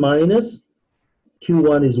 171 minus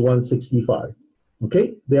Q1 is 165.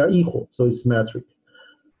 Okay, they are equal, so it's symmetric.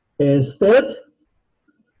 Instead,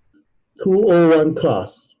 201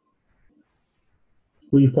 class,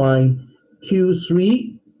 we find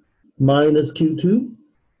Q3 minus Q2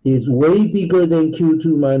 is way bigger than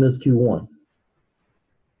Q2 minus Q1.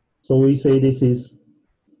 So we say this is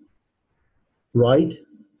right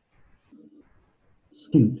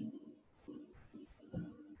skewed.